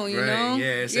frontal, you know?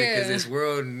 Yeah, because this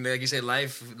world, like you said,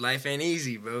 life ain't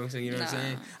easy, bro. So, you know what I'm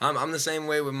saying? I'm the same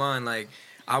way with mine. Like,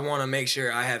 I want to make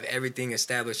sure I have everything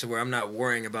established to where I'm not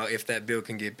worrying about if that bill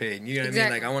can get paid. You know what I mean?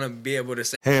 Like, I want to be able to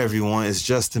say... Hey, everyone. It's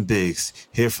Justin Biggs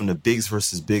here from the Biggs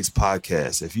vs. Biggs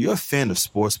podcast. If you're a fan of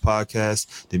sports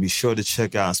podcasts, then be sure to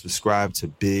check out and subscribe to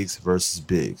Biggs vs.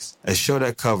 Biggs, a show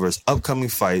that covers upcoming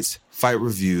fights, fight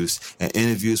reviews, and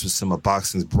interviews with some of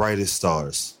boxing's brightest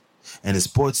stars. And it's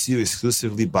brought to you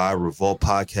exclusively by Revolt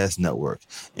Podcast Network,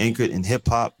 anchored in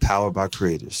hip-hop, powered by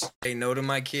creators. Say no to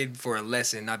my kid for a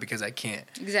lesson, not because I can't.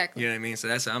 Exactly. You know what I mean? So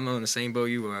I'm on the same boat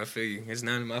you are. I feel you. It's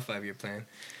not in my 5-year plan.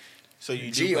 So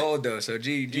you G old though, so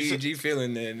G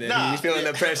feeling the feeling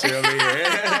the pressure over here.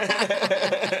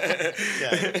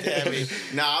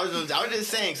 I was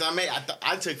just saying. So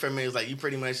I took from it. It was like you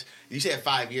said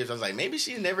 5 years. I was like, maybe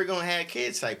she's never gonna have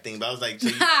kids type thing. But I was like,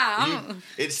 so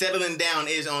it's settling down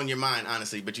is on your mind,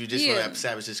 honestly. But you just want to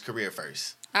establish this career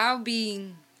first.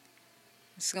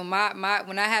 When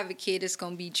I have a kid, it's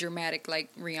gonna be dramatic, like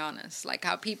Rihanna's, like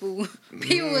how people was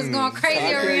going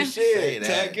crazy over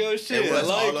Rihanna. Talk your shit. It was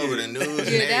all over the news.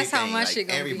 And that's how my shit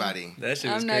gonna everybody. That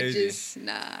shit was crazy.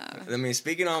 I mean,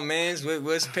 speaking on mans,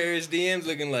 what's Paris DMs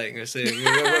looking like? I said,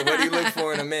 what do you look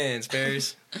for in a man's,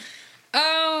 Paris?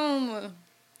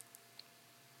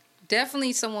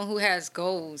 Definitely someone who has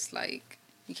goals. Like,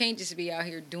 you can't just be out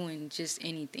here doing just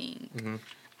anything.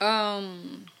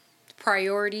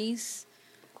 Priorities.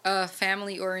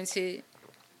 Family oriented,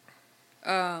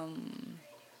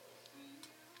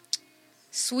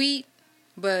 sweet,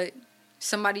 but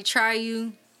somebody try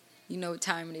you know what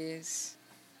time it is.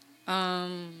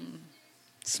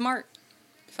 Smart,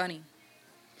 funny.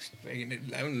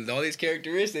 All these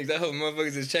characteristics, I hope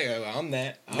motherfuckers just check. I'm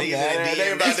that. I'm right there.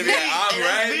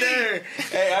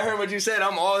 Hey, I heard what you said.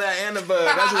 I'm all that and above.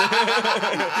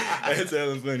 That's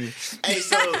hella funny. Hey,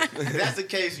 so if that's the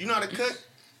case, you know how to cook?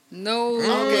 No.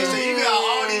 Okay, so you got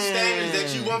all these standards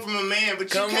that you want from a man,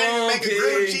 but you can't even make a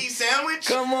grilled cheese sandwich?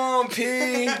 Come on,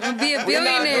 P. I'll be a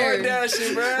billionaire. We're not going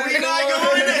shit, bro. We're not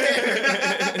going there.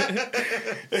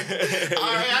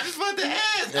 All right, I just wanted to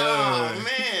ask. Oh,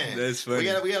 man. That's funny.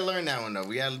 We gotta learn that one, though.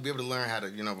 We gotta be able to learn how to,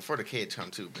 before the kids come,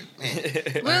 too. But,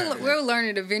 man. We'll learn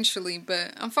it eventually,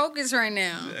 but I'm focused right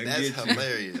now. That's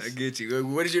hilarious. I get you.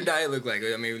 What does your diet look like?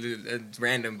 I mean, it's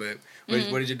random, but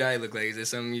what does your diet look like? Is it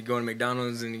something you go to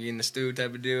McDonald's and you eating the stew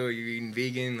type of deal? Or you eating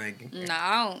vegan? No,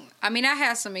 I don't. I mean, I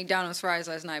had some McDonald's fries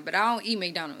last night, but I don't eat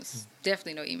McDonald's.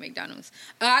 Definitely don't eat McDonald's.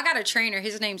 I got a trainer.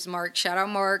 His name's Mark. Shout out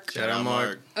Mark. Shout out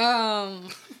Mark.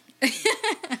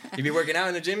 You be working out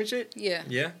in the gym and shit? Yeah.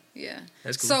 Yeah? Yeah.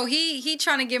 That's cool. So he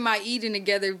trying to get my eating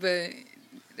together, but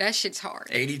that shit's hard.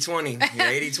 80-20.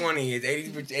 Yeah, 80-20.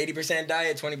 It's 80%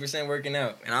 diet, 20% working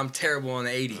out. And I'm terrible on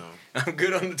the 80. Oh. I'm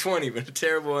good on the 20, but I'm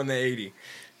terrible on the 80.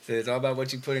 So it's all about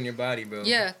what you put in your body, bro.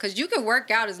 Yeah, because you can work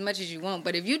out as much as you want,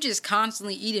 but if you just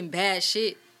constantly eating bad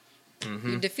shit,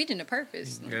 you're defeating the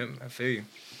purpose. Yep, I feel you.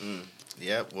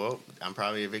 Yep, well, I'm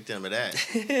probably a victim of that.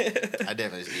 I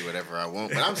definitely just eat whatever I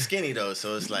want. But I'm skinny, though,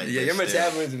 so it's like... Yeah, your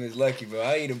metabolism is lucky, bro.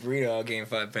 I eat a burrito, I'll gain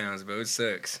 5 pounds, bro. It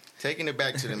sucks. Taking it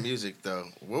back to the music, though,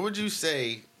 what would you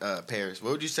say, Paris,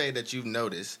 what would you say that you've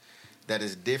noticed that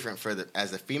is different for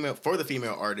the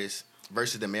female artist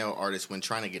versus the male artist when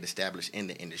trying to get established in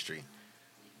the industry?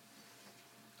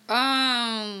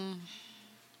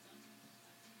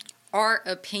 our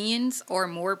opinions are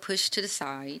more pushed to the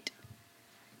side.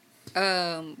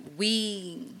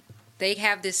 They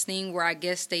have this thing where I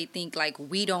guess they think like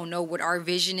we don't know what our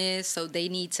vision is, so they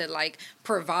need to like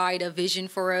provide a vision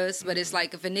for us. But it's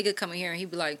like if a nigga come in here and he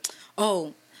be like,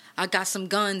 "Oh, I got some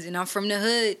guns and I'm from the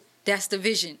hood," that's the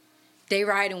vision. They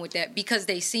riding with that because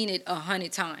they seen it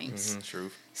 100 times.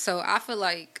 True. So I feel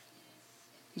like,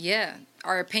 yeah,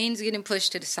 our opinions getting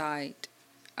pushed to the side.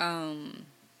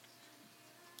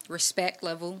 Respect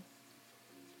level.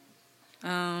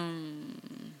 Now,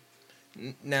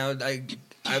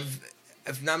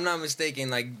 if I'm not mistaken,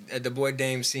 like the boy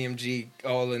Dame, CMG,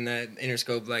 all in that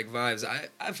Interscope like vibes.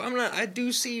 I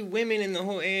do see women in the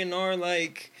whole A&R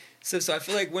like. So I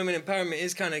feel like women empowerment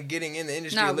is kind of getting in the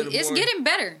industry a little more. It's getting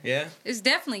better. Yeah? It's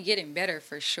definitely getting better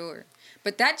for sure.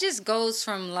 But that just goes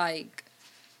from like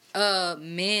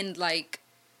men like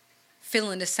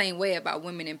feeling the same way about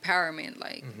women empowerment.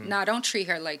 Like, nah, don't treat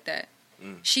her like that.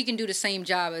 She can do the same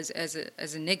job as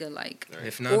a nigga, like,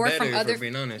 if not or better, from other, if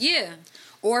we're being honest. Yeah,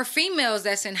 or females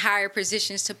that's in higher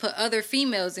positions to put other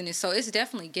females in it. So it's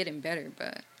definitely getting better.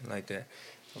 But I like that.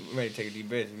 I'm ready to take a deep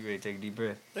breath. You ready to take a deep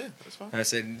breath? Yeah, that's fine. I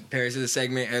said, Paris is a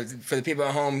segment. For the people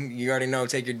at home, you already know,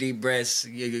 take your deep breaths.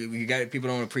 You got people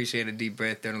don't appreciate a deep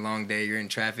breath. They're on a long day. You're in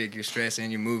traffic. You're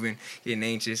stressing. You're moving. You're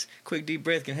getting anxious. Quick deep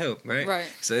breath can help, right? Right.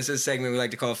 So this is a segment we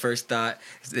like to call First Thought.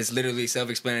 It's literally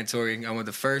self-explanatory. I want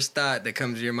the first thought that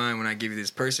comes to your mind when I give you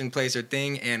this person, place, or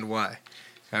thing, and why.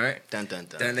 All right? Dun, dun,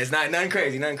 dun. It's not nothing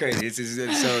crazy.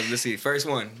 So let's see. First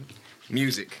one,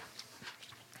 music.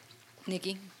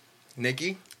 Nikki.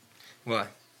 Why?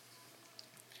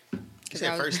 You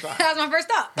said first thought. That was my first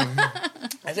thought.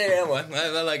 I said that one.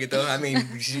 I like it though. I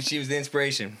mean, she was the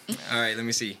inspiration. All right, let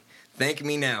me see. Thank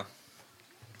me now.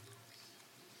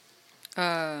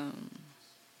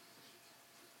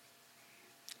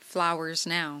 Flowers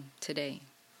now today.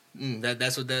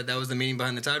 That's what that was the meaning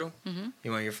behind the title. Mm-hmm.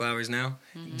 You want your flowers now?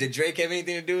 Mm-hmm. Did Drake have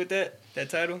anything to do with that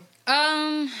title?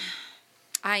 I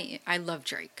love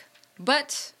Drake,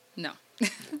 but no.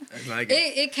 Like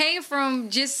it came from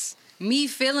just me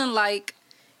feeling like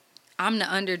I'm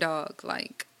the underdog.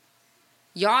 Like,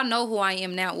 y'all know who I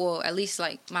am now. Well, at least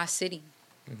like my city.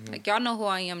 Mm-hmm. Like, y'all know who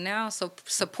I am now. So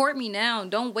support me now.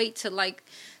 Don't wait till like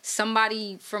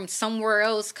somebody from somewhere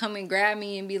else come and grab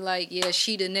me and be like, yeah,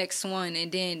 she the next one.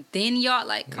 And then y'all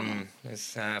like, come on.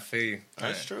 That's how I feel you.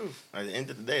 That's true. At the end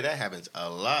of the day, that happens a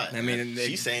lot. I mean,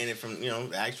 she's saying it from,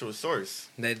 the actual source.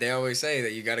 They always say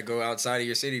that you got to go outside of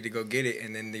your city to go get it,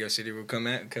 and then your city will come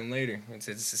later. It's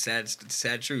a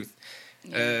sad truth.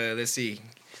 Yeah. Let's see.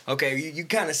 Okay, you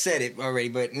kind of said it already,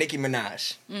 but Nicki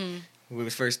Minaj. What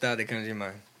was first thought that comes to your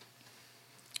mind?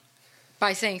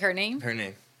 By saying her name? Her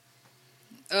name.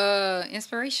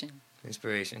 Inspiration.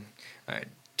 All right.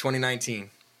 2019.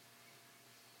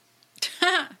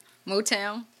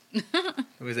 Motown. What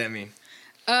does that mean?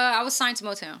 I was signed to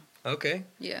Motown. Okay.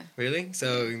 Yeah. Really?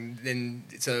 So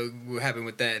what happened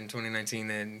with that in 2019?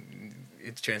 Then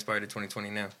it's transpired to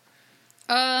 2020 now.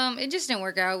 It just didn't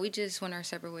work out. We just went our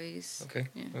separate ways. Okay.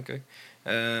 Yeah. Okay.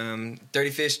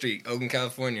 35th Street, Oakland,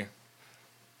 California.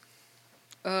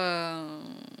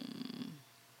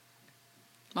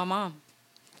 My mom,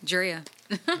 Drea.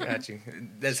 Got you.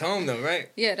 That's home though, right?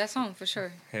 Yeah, that's home for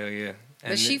sure. Hell yeah.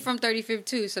 But she from 35th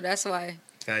too, so that's why.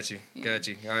 Got you.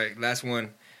 All right, last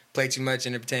one. Play Too Much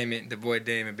Entertainment, The Boy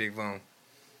Dame, and Big Von.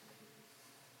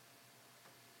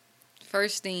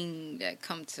 First thing that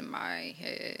come to my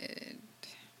head.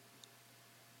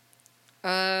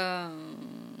 I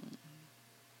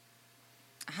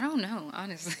don't know,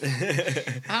 honestly.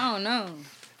 I don't know.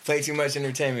 Play Too Much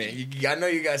Entertainment. I know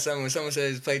you got something. When someone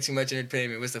says Play Too Much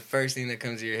Entertainment, what's the first thing that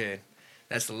comes to your head?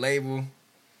 That's the label.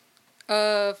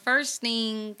 First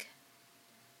thing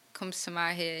comes to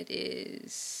my head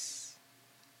is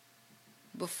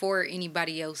before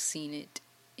anybody else seen it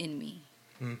in me.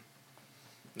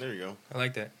 There you go. I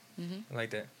like that. Mm-hmm. I like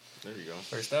that. There you go.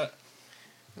 First thought.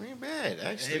 It ain't bad,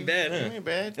 actually. Ain't bad, huh? It ain't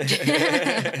bad.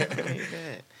 It ain't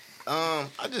bad.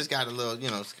 I just got a little,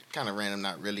 kind of random,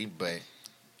 not really, but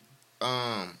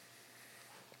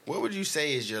what would you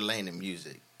say is your lane of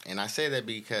music? And I say that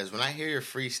because when I hear your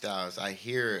freestyles, I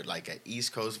hear like an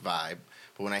East Coast vibe,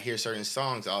 but when I hear certain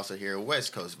songs, I also hear a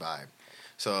West Coast vibe.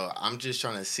 So I'm just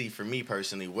trying to see, for me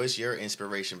personally, what's your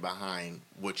inspiration behind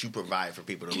what you provide for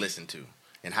people to listen to?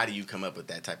 And how do you come up with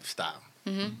that type of style?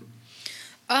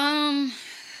 Mm-hmm.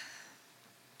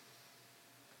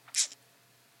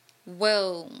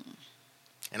 Well...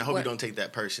 And I hope you don't take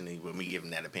that personally with me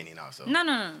giving that opinion also.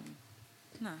 No,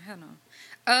 hell no.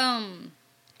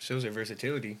 Shows your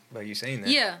versatility by you saying that.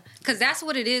 Yeah, because that's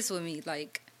what it is with me.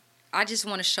 Like, I just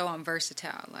want to show I'm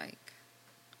versatile. Like,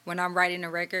 when I'm writing a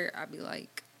record, I'll be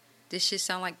like, this shit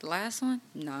sound like the last one?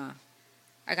 Nah,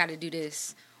 I got to do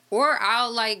this. Or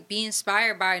I'll, like, be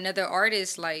inspired by another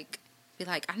artist, like, be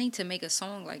like, I need to make a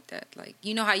song like that. Like,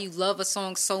 you know how you love a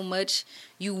song so much,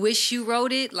 you wish you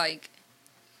wrote it? Like,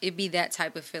 it'd be that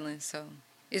type of feeling. So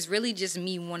it's really just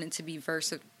me wanting to be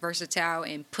versatile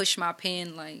and push my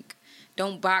pen. Like,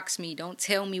 don't box me. Don't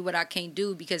tell me what I can't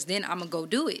do, because then I'm going to go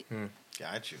do it.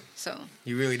 Got you. So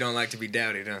you really don't like to be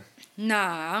doubted, huh? Nah,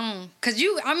 I don't. Because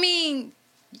you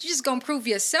just going to prove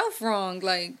yourself wrong.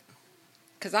 Like,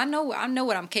 because I know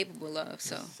what I'm capable of.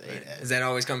 So Does that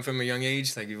always come from a young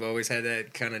age? Like, you've always had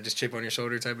that kind of just chip on your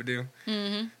shoulder type of deal?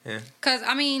 Mm-hmm. Yeah. Because,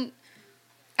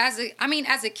 as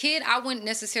a kid, I wouldn't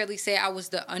necessarily say I was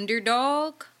the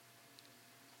underdog.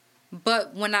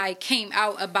 But when I came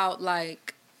out about,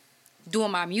 like,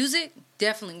 doing my music,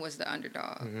 definitely was the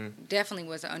underdog. Mm-hmm. Definitely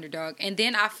was the underdog. And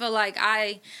then I feel like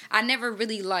I never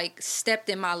really, like, stepped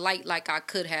in my light like I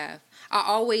could have. I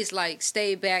always, like,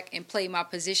 stayed back and played my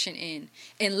position in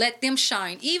and let them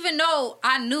shine. Even though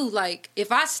I knew, like,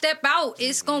 if I step out,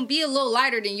 it's going to be a little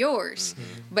lighter than yours.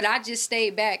 Mm-hmm. But I just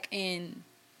stayed back, and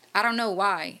I don't know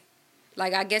why.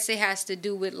 Like, I guess it has to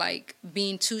do with, like,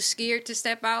 being too scared to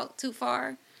step out too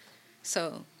far.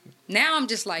 So now I'm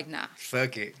just like, nah.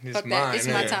 Fuck it. It's Fuck mine. that. It's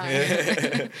my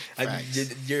time.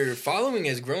 Your following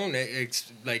has grown,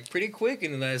 like, pretty quick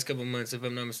in the last couple of months, if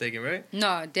I'm not mistaken, right?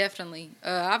 No, definitely.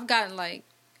 I've gotten, like,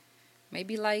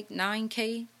 maybe, like,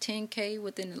 9K, 10K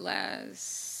within the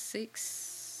last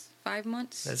 5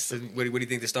 months. What do you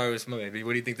think the start was? What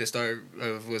do you think the start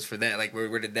was for that? Like,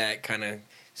 where did that kind of,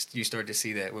 you start to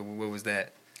see that? What was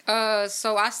that?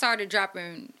 So I started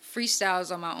dropping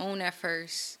freestyles on my own at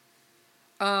first.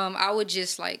 I would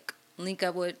just, like, link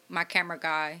up with my camera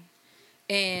guy,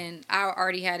 and I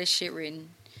already had his shit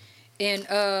written. And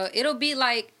it'll be,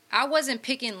 like, I wasn't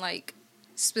picking, like,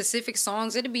 specific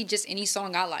songs. It'll be just any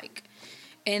song I like.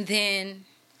 And then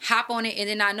hop on it, and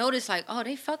then I notice, like, oh,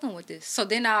 they fucking with this. So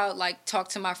then I'll, like, talk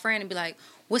to my friend and be like,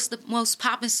 what's the most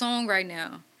popping song right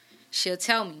now? She'll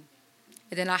tell me.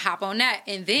 And then I hop on that.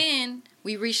 And then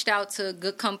we reached out to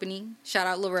Good Company. Shout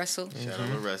out Lil Russell. Shout out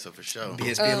Lil Russell for sure.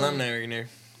 BSB alumni right there.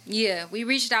 Yeah, we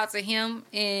reached out to him,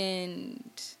 and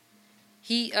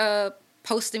he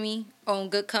posted me on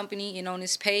Good Company and on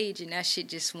his page, and that shit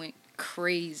just went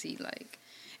crazy. Like,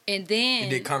 and then you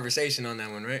did Conversation on that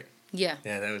one, right? Yeah.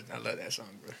 Yeah, I love that song,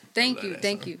 bro. Thank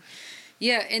you.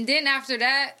 Yeah, and then after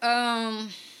that,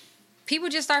 people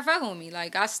just started fucking with me.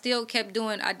 Like, I still kept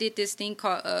I did this thing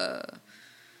called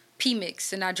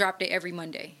P-Mix, and I dropped it every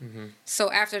Monday. Mm-hmm.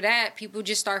 So after that, people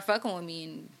just start fucking with me,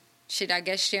 and shit, I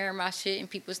guess sharing my shit, and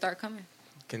people start coming.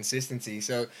 Consistency.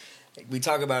 So we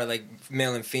talk about it like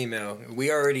male and female.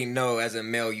 We already know as a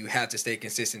male you have to stay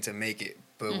consistent to make it.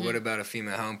 But what about a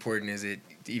female? How important is it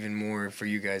even more for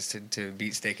you guys to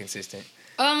stay consistent?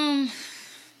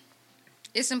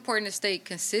 It's important to stay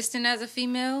consistent as a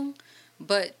female,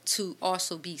 but to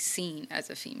also be seen as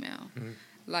a female. Mm-hmm.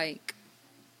 Like,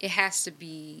 it has to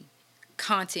be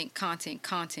content.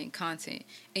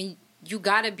 And you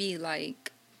gotta be,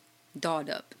 like, dolled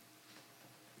up.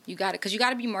 You got it, because you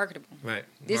got to be marketable. Right.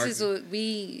 This is what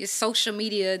it's social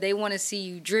media. They want to see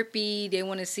you drippy. They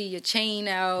want to see your chain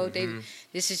out. Mm-hmm.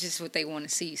 This is just what they want to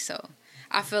see. So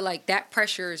I feel like that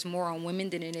pressure is more on women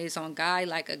than it is on guy.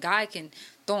 Like, a guy can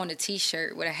throw on a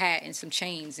t-shirt with a hat and some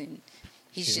chains, and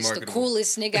he's just the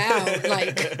coolest nigga out.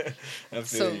 Like, I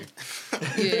feel you.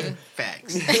 Yeah.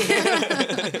 Facts.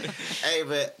 Hey,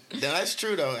 but that's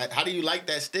true though. How do you like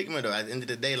that stigma though? At the end of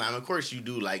the day, like, of course you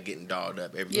do like getting dolled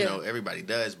up. You know, everybody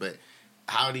does. But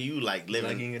how do you like living?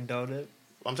 Like getting dolled up?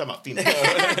 I'm talking about females.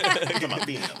 I'm talking about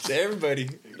females. To everybody.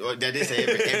 That is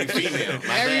every female. My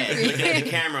bad. Looking at the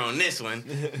camera on this one.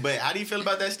 But how do you feel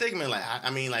about that stigma? Like, I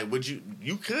mean, like, would you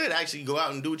could actually go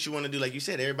out and do what you want to do? Like you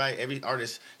said, every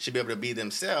artist should be able to be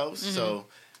themselves. Mm-hmm. So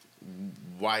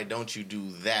why don't you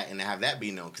do that and have that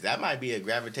be known? Because that might be a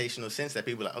gravitational sense that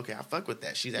people are like, okay, I fuck with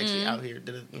that. She's actually out here,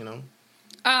 you know.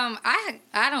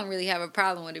 I don't really have a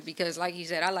problem with it because, like you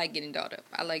said, I like getting dolled up.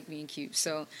 I like being cute.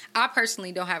 So I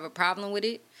personally don't have a problem with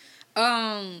it.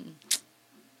 That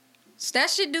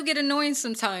shit do get annoying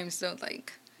sometimes though,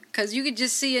 like, cause you could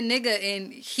just see a nigga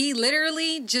and he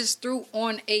literally just threw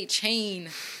on a chain.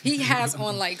 He has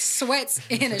on like sweats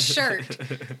and a shirt.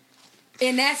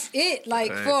 And that's it,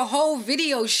 like, for a whole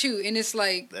video shoot, and it's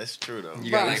like... That's true, though. You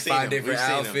got, like, 5 different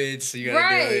outfits, you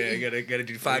gotta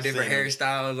do 5 different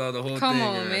hairstyles, all the whole thing. Come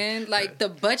on, man. Like, the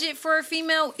budget for a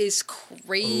female is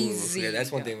crazy. Ooh, yeah,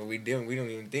 that's one thing we don't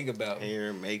even think about.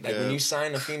 Hair, makeup. Like, when you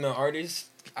sign a female artist,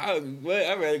 I'd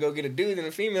rather go get a dude than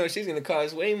a female. She's gonna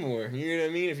cost way more. You know what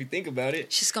I mean? If you think about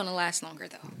it. She's gonna last longer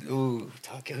though. Ooh,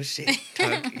 talk your shit.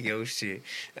 Talk your shit.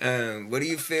 What do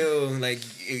you feel like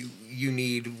you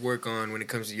need work on when it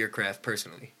comes to your craft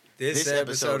personally? This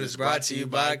episode is brought to you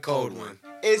by Cold One.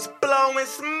 It's blowing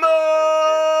smoke.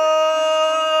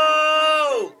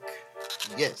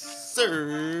 Yes,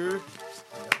 sir.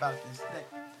 About this thing.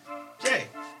 Jay,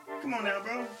 come on now,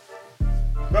 bro.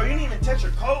 Bro, you didn't even touch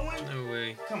your cold one? No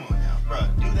way. Come on now, bro.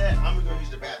 Do that. I'm gonna go use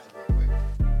the bathroom real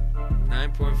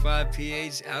quick. 9.5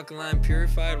 pH alkaline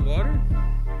purified water?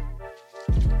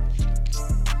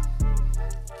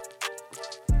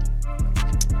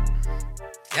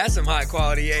 That's some high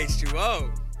quality H2O.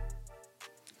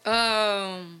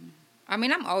 I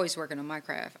mean, I'm always working on my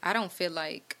craft. I don't feel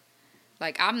like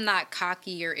I'm not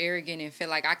cocky or arrogant and feel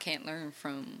like I can't learn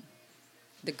from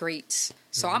the greats.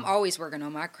 So I'm always working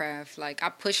on my craft. Like, I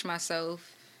push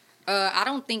myself. I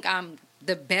don't think I'm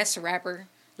the best rapper.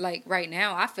 Like, right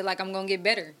now, I feel like I'm going to get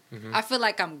better. I feel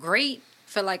like I'm great.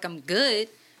 Feel like I'm good.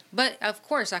 But, of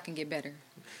course, I can get better.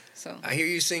 So I hear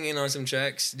you singing on some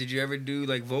tracks. Did you ever do,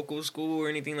 like, vocal school or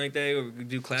anything like that? Or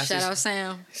do classes? Shout out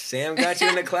Sam. Sam got you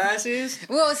in the classes?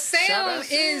 Well, Sam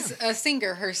is a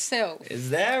singer herself. Is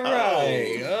that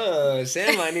right? Oh,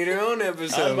 Sam might need her own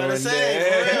episode one say,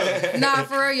 day. for real. Nah,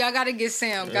 for real, y'all got to get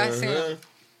Sam. Got Sam.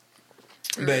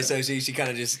 But so she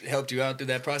kind of just helped you out through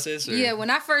that process? Or? Yeah,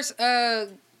 when I first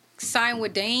signed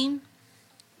with Dame,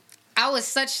 I was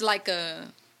such like a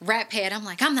rap head. I'm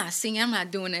like, I'm not singing. I'm not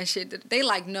doing that shit. They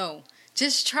like, no,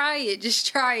 just try it. Just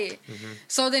try it.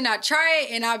 So then I try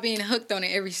it, and I've been hooked on it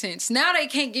ever since. Now they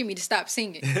can't get me to stop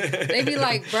singing. They be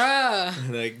like, bruh,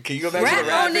 like, can you go back rap to the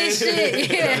rapping? on this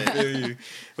shit? Yeah.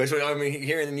 But so, I mean,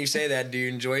 hearing you say that, do you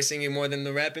enjoy singing more than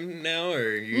the rapping now,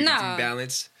 or you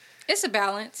balance? It's a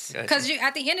balance. Because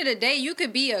at the end of the day, you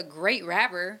could be a great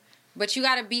rapper, but you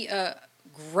got to be a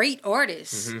great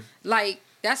artist. Like,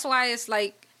 that's why it's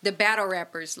like the battle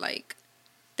rappers, like,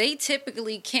 they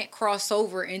typically can't cross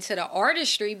over into the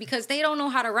artistry because they don't know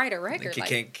how to write a record.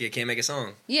 Like, you can't make a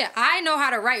song. Yeah, I know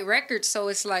how to write records, so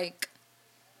it's like,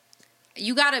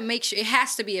 you got to make sure, it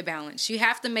has to be a balance. You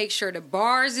have to make sure the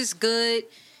bars is good,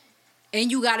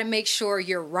 and you got to make sure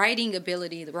your writing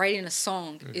ability, writing a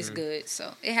song is good.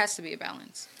 So it has to be a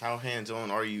balance. How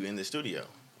hands-on are you in the studio?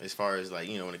 As far as, like,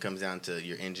 you know, when it comes down to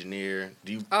your engineer,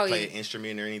 do you play an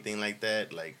instrument or anything like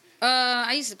that? Like,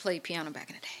 I used to play piano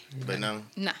back in the day. But no?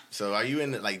 No. So are you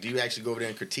in the, like, do you actually go over there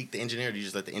and critique the engineer, or do you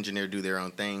just let the engineer do their own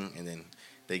thing and then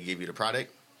they give you the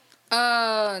product? No,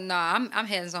 I'm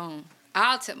hands-on.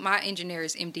 My engineer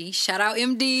is MD. Shout out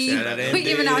MD. Shout out MD. We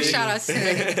giving out shout outs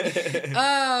today.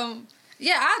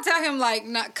 Yeah, I'll tell him, like,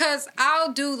 because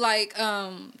I'll do, like,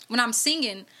 when I'm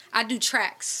singing, I do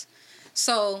tracks.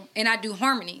 So, and I do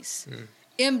harmonies.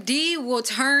 MD will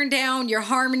turn down your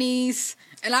harmonies,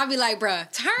 and I'll be like, bruh,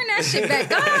 turn that shit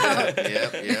back up.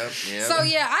 Yep. So,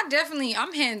 yeah,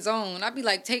 I'm hands-on. I'll be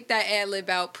like, take that ad-lib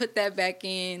out, put that back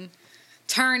in,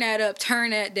 turn that up,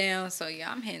 turn that down. So,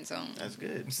 yeah, I'm hands-on. That's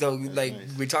good. So, That's like,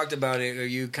 nice. we talked about it, or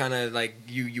you kind of, like,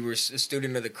 you were a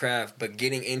student of the craft, but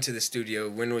getting into the studio,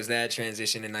 when was that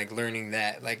transition and, like, learning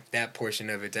that, like, that portion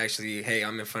of it to actually, hey,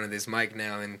 I'm in front of this mic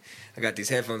now, and I got these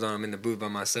headphones on, I'm in the booth by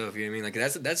myself, you know what I mean?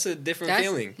 Like, that's a different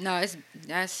feeling. No,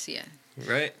 that's, yeah.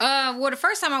 Right? Well, the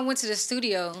first time I went to the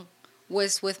studio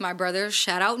was with my brother.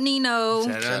 Shout out Nino.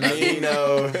 Shout out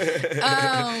Nino.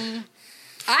 I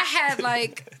had,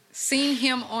 like, seen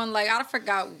him on, like, I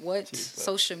forgot what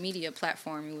social media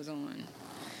platform he was on.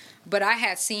 But I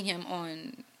had seen him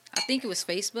on, I think it was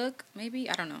Facebook, maybe?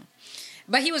 I don't know.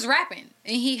 But he was rapping.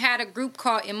 And he had a group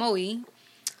called MOE.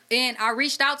 And I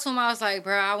reached out to him. I was like,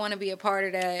 bro, I want to be a part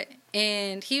of that.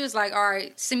 And he was like, all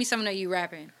right, send me something of you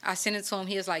rapping. I sent it to him.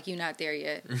 He was like, you're not there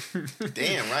yet.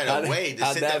 Damn, right away.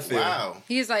 How'd that feel? Wow.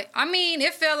 He was like, I mean,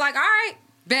 it felt like, all right,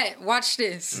 bet, watch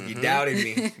this. You doubted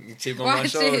me. You chip on my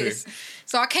Watch shoulder. this.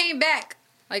 So I came back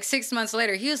like 6 months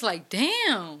later. He was like,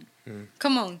 damn,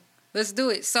 come on, let's do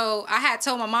it. So I had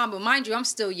told my mom, but mind you, I'm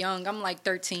still young. I'm like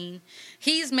 13.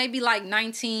 He's maybe like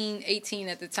 19, 18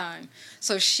 at the time.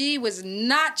 So she was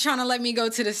not trying to let me go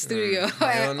to the studio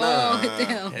at all with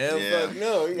them. Hell fuck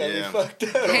no. You got me fucked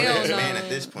up. Hell no. Man at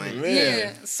this point.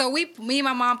 Yeah. So me and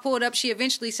my mom pulled up. She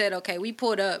eventually said, okay, we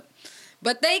pulled up.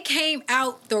 But they came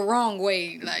out the wrong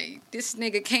way. Like, this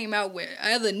nigga came out with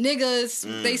other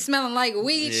niggas. They smelling like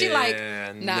weed. She like,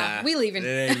 nah, we leaving.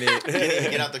 Didn't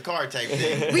even get out the car type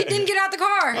thing. We didn't get out the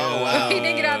car. Oh, wow. We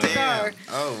didn't get out the car.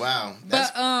 Oh, wow.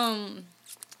 But,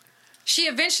 she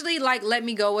eventually, like, let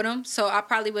me go with him. So I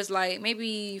probably was, like,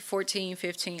 maybe 14,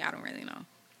 15. I don't really know.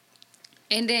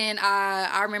 And then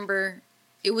I remember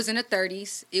It was in the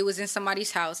 30s. It was in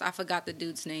somebody's house. I forgot the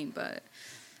dude's name, but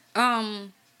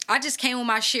I just came with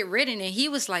my shit written, and he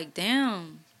was like,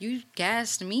 "Damn, you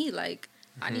gassed me. Like,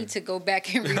 I need to go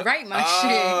back and rewrite my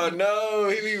shit." Oh no,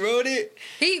 he rewrote it.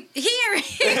 He put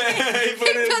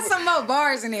some more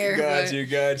bars in there. Got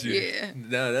you. Yeah.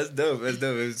 No, that's dope.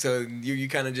 So you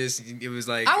kind of just, it was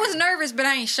like, I was nervous, but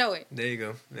I ain't show it. There you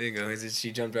go.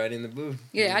 She jumped right in the booth.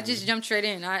 Yeah, I just jumped straight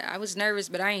in. I was nervous,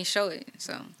 but I ain't show it.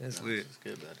 So that's lit. That's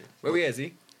good about it. Where we at,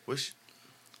 Z? What's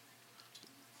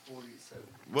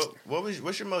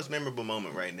your most memorable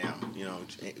moment right now? You know,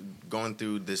 going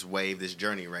through this wave, this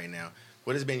journey right now.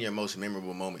 What has been your most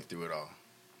memorable moment through it all?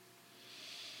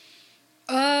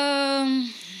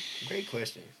 Great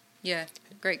question. Yeah,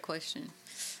 great question.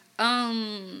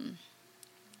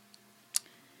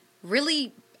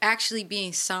 Really actually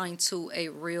being signed to a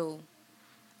real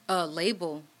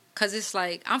label. Because it's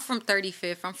like, I'm from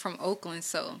 35th. I'm from Oakland,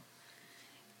 so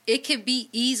it could be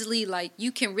easily like,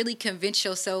 you can really convince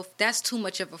yourself that's too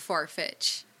much of a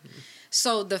far-fetch.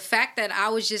 So the fact that I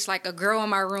was just like a girl in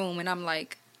my room, and I'm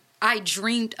like, I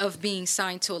dreamed of being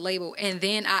signed to a label, and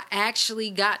then I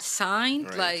actually got signed.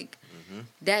 Right. Like,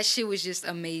 that shit was just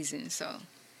amazing. So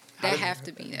that have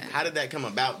to be that. How did that come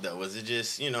about, though? Was it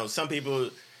just, some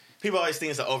people always think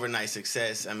it's an overnight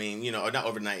success. I mean, or not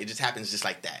overnight. It just happens just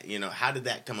like that. How did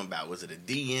that come about? Was it a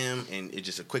DM and it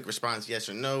just a quick response, yes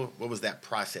or no? What was that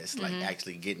process like,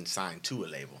 actually getting signed to a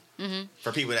label?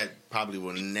 For people that probably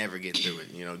will never get through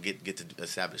it, get to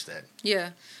establish that.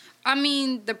 Yeah. I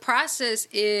mean, the process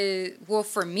is, well,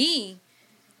 for me,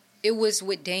 it was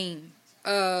with Dame.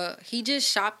 He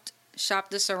just shopped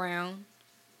us around,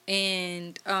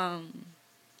 and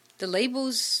the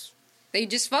labels, they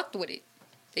just fucked with it.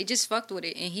 And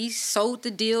he sold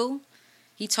the deal.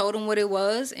 He told them what it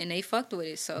was, and they fucked with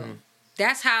it. So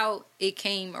that's how it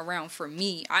came around for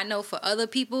me. I know for other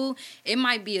people, it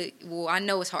might be, I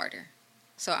know it's harder.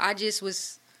 So I just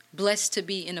was blessed to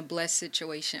be in a blessed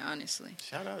situation, honestly.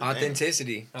 Shout out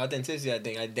Authenticity, I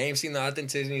think. Dame seen the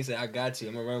authenticity and said, I got you.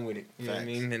 I'm going to run with it. You know what I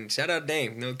mean? And shout out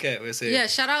Dame. No cap. Yeah,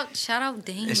 shout out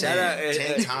Dame. And shout out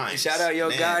 10 times. Shout out Yo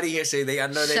Gotti. I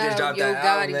know they just dropped that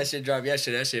album. That shit dropped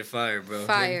yesterday. That shit fire, bro.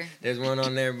 Fire. There's one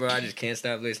on there, bro. I just can't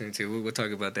stop listening to. We'll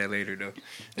talk about that later, though.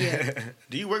 Yeah.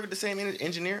 Do you work with the same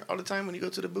engineer all the time when you go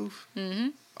to the booth?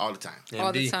 All the time. MD.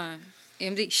 All the time.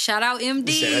 MD. Shout out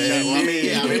MD.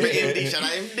 I remember MD. Shout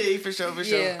out MD for sure.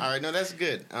 Yeah. All right, no, that's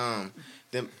good. I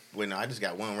just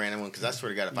got one random one because I swear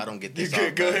to God, if I don't get this off,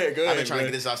 I've been trying to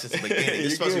get this off since the beginning. This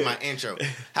is supposed to be my intro.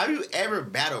 Have you ever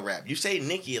battle rapped? You say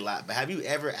Nicki a lot, but have you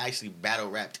ever actually battle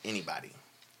rapped anybody?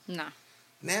 Nah.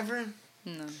 Never?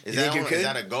 No. Is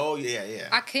that a goal? Yeah.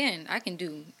 I can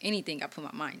do anything I put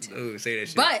my mind to. Ooh, say that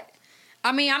shit. But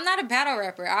I mean, I'm not a battle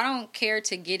rapper. I don't care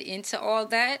to get into all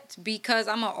that because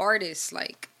I'm an artist.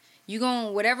 Like,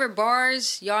 whatever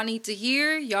bars y'all need to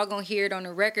hear, y'all gonna hear it on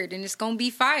the record, and it's gonna be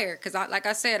fire. Cause like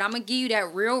I said, I'm gonna give you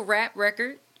that real rap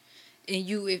record, and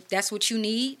if that's what you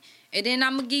need, and then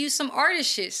I'm gonna give you some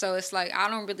artist shit. So it's like, I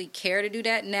don't really care to do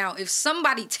that. Now, if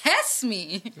somebody tests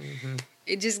me,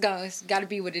 it's gotta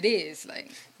be what it is.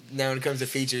 Like, now when it comes to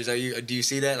features, do you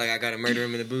see that? Like, I gotta murder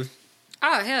him in the booth?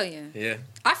 Oh, hell yeah. Yeah.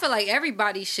 I feel like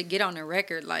everybody should get on the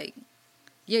record. Like,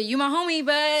 yeah, you my homie,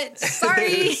 but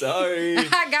sorry. Sorry.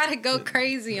 I gotta go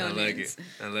crazy on it.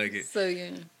 I like it. So, yeah.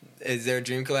 Is there a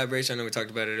dream collaboration? I know we talked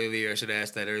about it earlier. I should have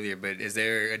asked that earlier. But is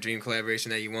there a dream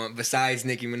collaboration that you want besides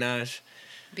Nicki Minaj?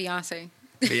 Beyonce.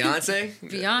 Beyonce?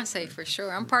 Beyonce, for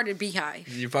sure. I'm part of the Beehive.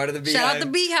 You're part of the Beehive? Shout out the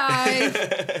Beehive.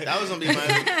 That was going to be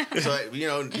my... So,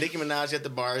 Nicki Minaj got the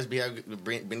bars,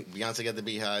 Beyonce got the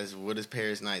Beehives. What does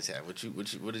Paris Nights have? What do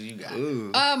you got?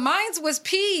 Ooh. Mine's was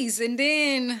peas, and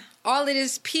then all of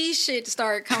this pea shit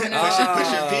started coming out.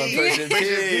 Pusha P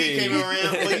came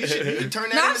around. Well, you should turn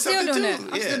that into something too.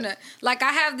 I'm still doing that. Like,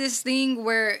 I have this thing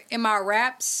where in my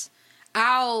raps,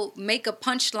 I'll make a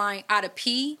punchline out of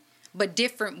pea, but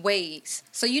different ways.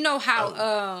 So you know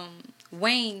how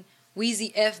Wayne,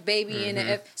 Weezy F baby and the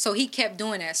F, so he kept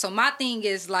doing that. So my thing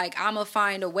is like, I'm gonna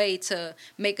find a way to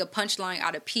make a punchline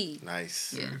out of P.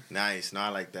 Nice. Yeah. Nice. No, I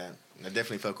like that. I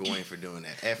definitely fuck with Wayne for doing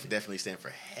that. F definitely stand for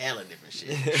hella different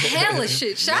shit. Hella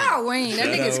shit. Shout out Wayne. That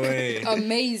nigga's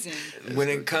amazing. When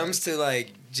it comes to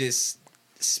like just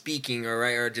speaking,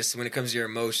 or just when it comes to your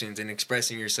emotions and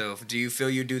expressing yourself, do you feel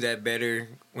you do that better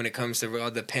when it comes to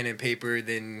all the pen and paper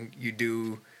than you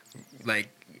do like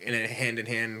in a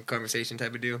hand-in-hand conversation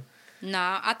type of deal?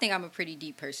 Nah, I think I'm a pretty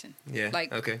deep person. Yeah.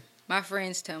 Like, okay. My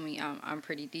friends tell me I'm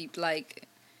pretty deep. Like,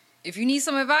 if you need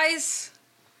some advice,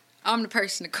 I'm the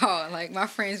person to call. Like, my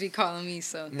friends be calling me,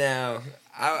 so. Now,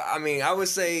 I mean, I would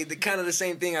say kind of the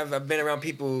same thing. I've been around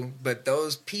people, but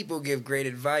those people give great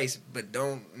advice, but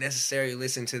don't necessarily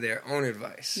listen to their own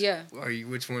advice. Yeah.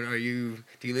 Which one are you?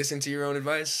 Do you listen to your own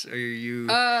advice, or are you?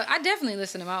 I definitely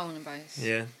listen to my own advice.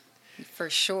 Yeah. For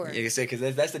sure. Yeah,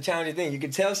 because that's the challenging thing. You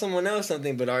can tell someone else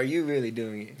something, but are you really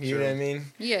doing it? You know what I mean?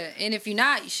 Yeah, and if you're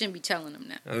not, you shouldn't be telling them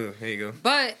that. Oh, there you go.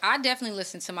 But I definitely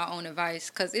listen to my own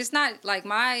advice, because it's not like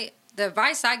the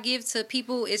advice I give to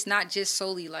people is not just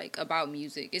solely like about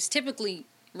music. It's typically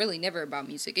really never about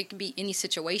music. It can be any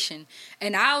situation,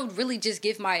 and I'll really just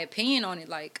give my opinion on it,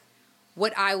 like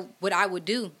what I would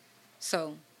do.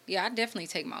 So yeah, I definitely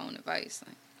take my own advice.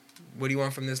 Like, what do you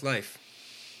want from this life?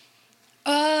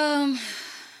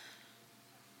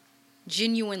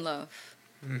 Genuine love.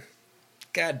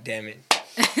 God damn it.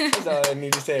 That's all I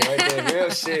need to say right there. Real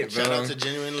shit, bro. Shout out to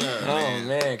genuine love. Oh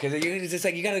man, because it's just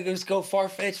like you gotta just go far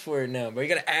fetched for it now, bro. You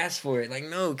gotta ask for it. Like,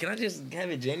 no, can I just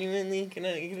have it genuinely? Can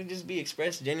it just be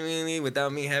expressed genuinely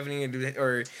without me having to do that,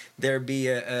 or there be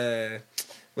a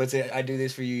what's it? I do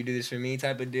this for you, you do this for me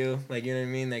type of deal. Like, you know what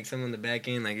I mean? Like, someone on the back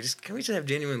end. Like, can we just have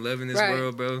genuine love in this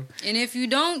world, bro? And if you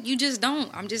don't, you just don't.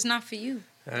 I'm just not for you.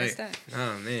 All That's right. that.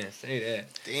 Oh man, say that.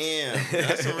 Damn,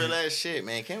 that's some real ass shit,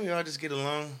 man. Can't we all just get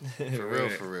along? For real,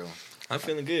 for real. I'm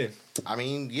feeling good. I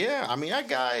mean, yeah. I mean, I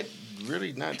got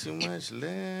really not too much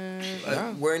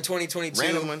left. We're in 2022.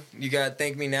 Random one. You got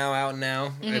Thank Me Now out now.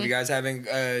 Mm-hmm. If you guys haven't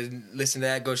listened to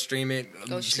that, go stream it.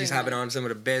 She's hopping on some of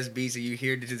the best beats that you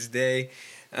hear to this day.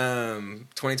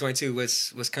 2022.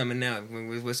 What's coming now? What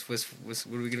are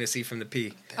we gonna see from the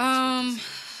P?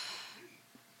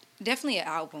 Definitely an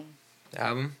album.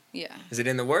 Album? Yeah. Is it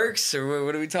in the works, or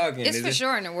what are we talking? It's for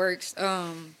sure in the works.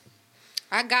 I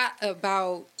got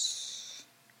about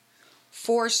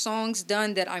 4 songs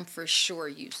done that I'm for sure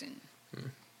using.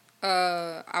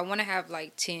 I want to have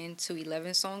like 10 to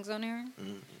 11 songs on there.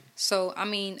 So, I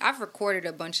mean, I've recorded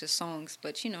a bunch of songs,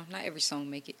 but, you know, not every song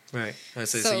make it. Right.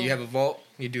 So you have a vault?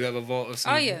 You do have a vault of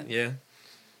songs? Oh, yeah. Yeah.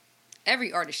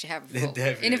 Every artist should have a vault.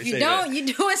 Definitely. And if you don't, you're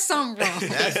doing something wrong.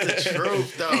 That's the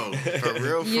truth, though. For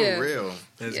real, for real.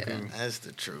 That's cool. That's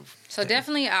the truth. So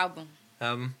definitely an album.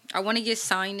 I want to get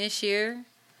signed this year.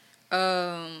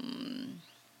 Yeah.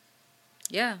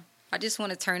 I just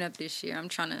want to turn up this year. I'm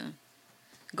trying to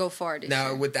go far this year.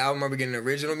 Now, with the album, are we getting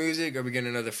original music? Are we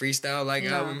getting another freestyle-like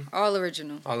album? All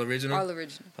original. All original? All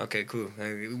original. Okay, cool.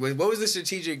 What was the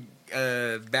strategic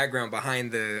background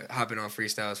behind the hopping on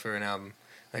freestyles for an album?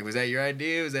 Like, was that your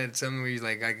idea? Was that something where you're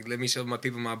like, let me show my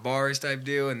people my bars type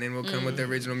deal, and then we'll come with the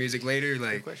original music later?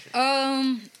 Like,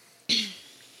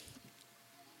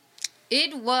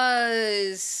 it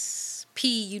was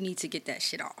you need to get that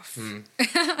shit off.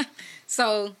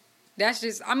 So that's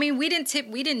just. I mean, we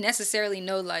didn't necessarily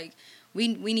know like we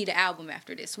need an album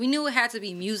after this. We knew it had to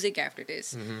be music after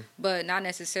this, but not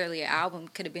necessarily an album.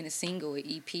 Could have been a single, an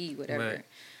EP, whatever. Right.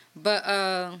 But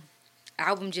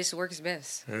album just works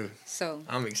best. So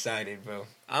I'm excited, bro.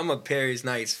 I'm a Paris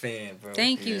Nights fan, bro.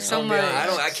 Thank you so much.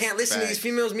 I can't listen to these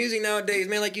females' music nowadays,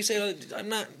 man. Like you said,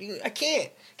 I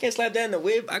can't slap that in the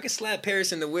whip. I can slap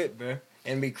Paris in the whip, bro,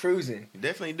 and be cruising. You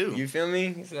definitely do. You feel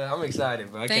me? So I'm excited,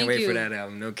 bro. I can't wait for that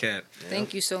album. No cap.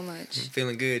 Thank you so much. I'm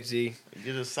feeling good, G.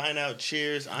 Get a sign out.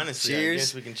 Cheers. Honestly, cheers. I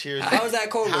guess we can cheers. How was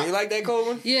that cold one? You like that cold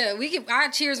one? Yeah, we can. I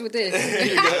cheers with this.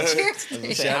 Cheers. To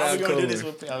this. Shout out, gonna do this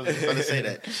with, I was going to say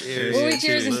that. Cheers. What we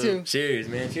cheers to? Cheers,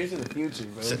 man. Cheers to the future,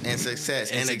 bro. And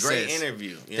success. And a great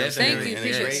interview. You know what I'm Thank saying? you.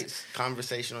 And a great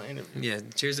conversational interview. Yeah.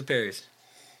 Cheers to Paris.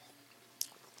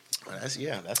 Well,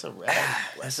 that's a wrap.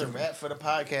 That's a wrap for the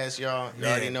podcast, y'all. You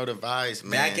already know the vibes,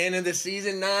 man. Back end of the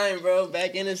season 9, bro.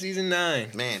 Back end of season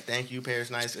 9. Man, thank you, Paris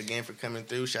Nights, again for coming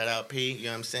through. Shout out P. You know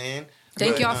what I'm saying?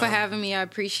 Thank y'all for having me. I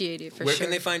appreciate it. Where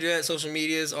can they find you at? Social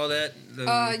medias, all that?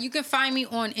 You can find me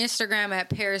on Instagram at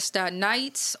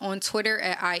paris.nights, on Twitter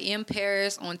at I am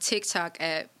Paris, on TikTok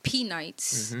at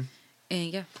pnights. And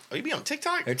yeah. Oh, you be on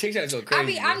TikTok? Her TikTok's so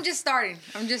crazy. I'm just starting.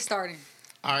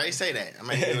 All right, say that. I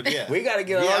might we gotta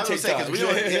get on TikTok.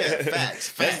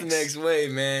 Facts. That's the next way,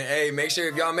 man. Hey, make sure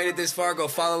if y'all made it this far, go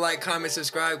follow, like, comment,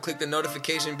 subscribe, click the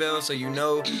notification bell so you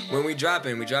know when we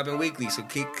dropping. We dropping weekly, so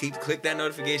click that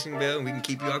notification bell, and we can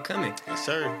keep y'all coming. Yes,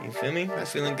 sir. You feel me? I'm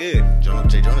feeling good.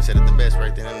 Jay Jonah said it the best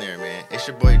right then and there, man. It's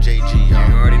your boy JG, y'all.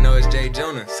 You already know it's Jay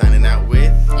Jonah signing out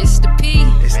with. It's the P.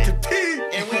 It's the P.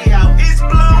 And we out. It's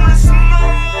blowing smoke.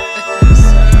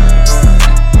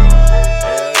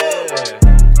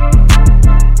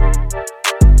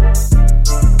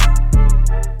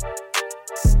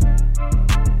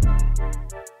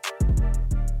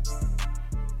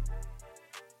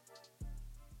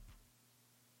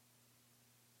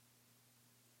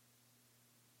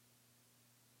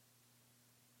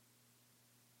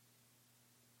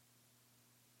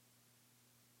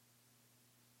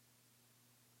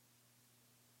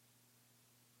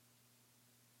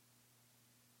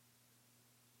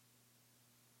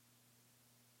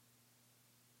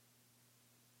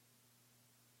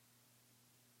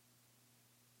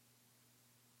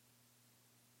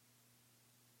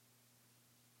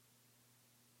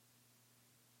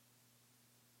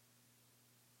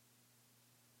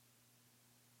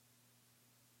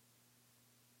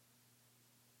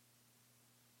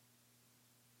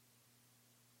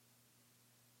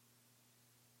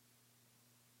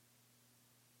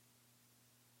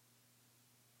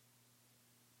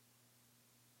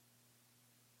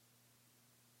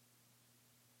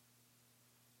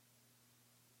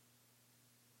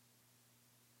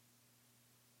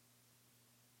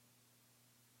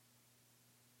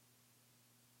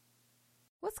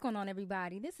 What's going on,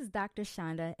 everybody? This is Dr.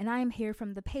 Shonda, and I am here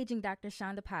from the Paging Dr.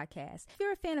 Shonda podcast. If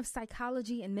you're a fan of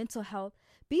psychology and mental health,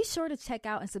 be sure to check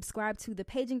out and subscribe to the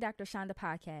Paging Dr. Shonda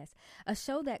podcast, a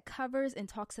show that covers and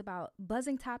talks about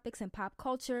buzzing topics in pop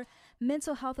culture,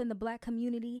 mental health in the Black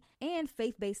community, and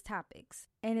faith-based topics.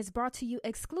 And it's brought to you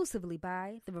exclusively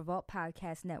by the Revolt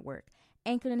Podcast Network,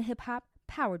 anchored in hip-hop,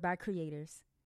 powered by creators.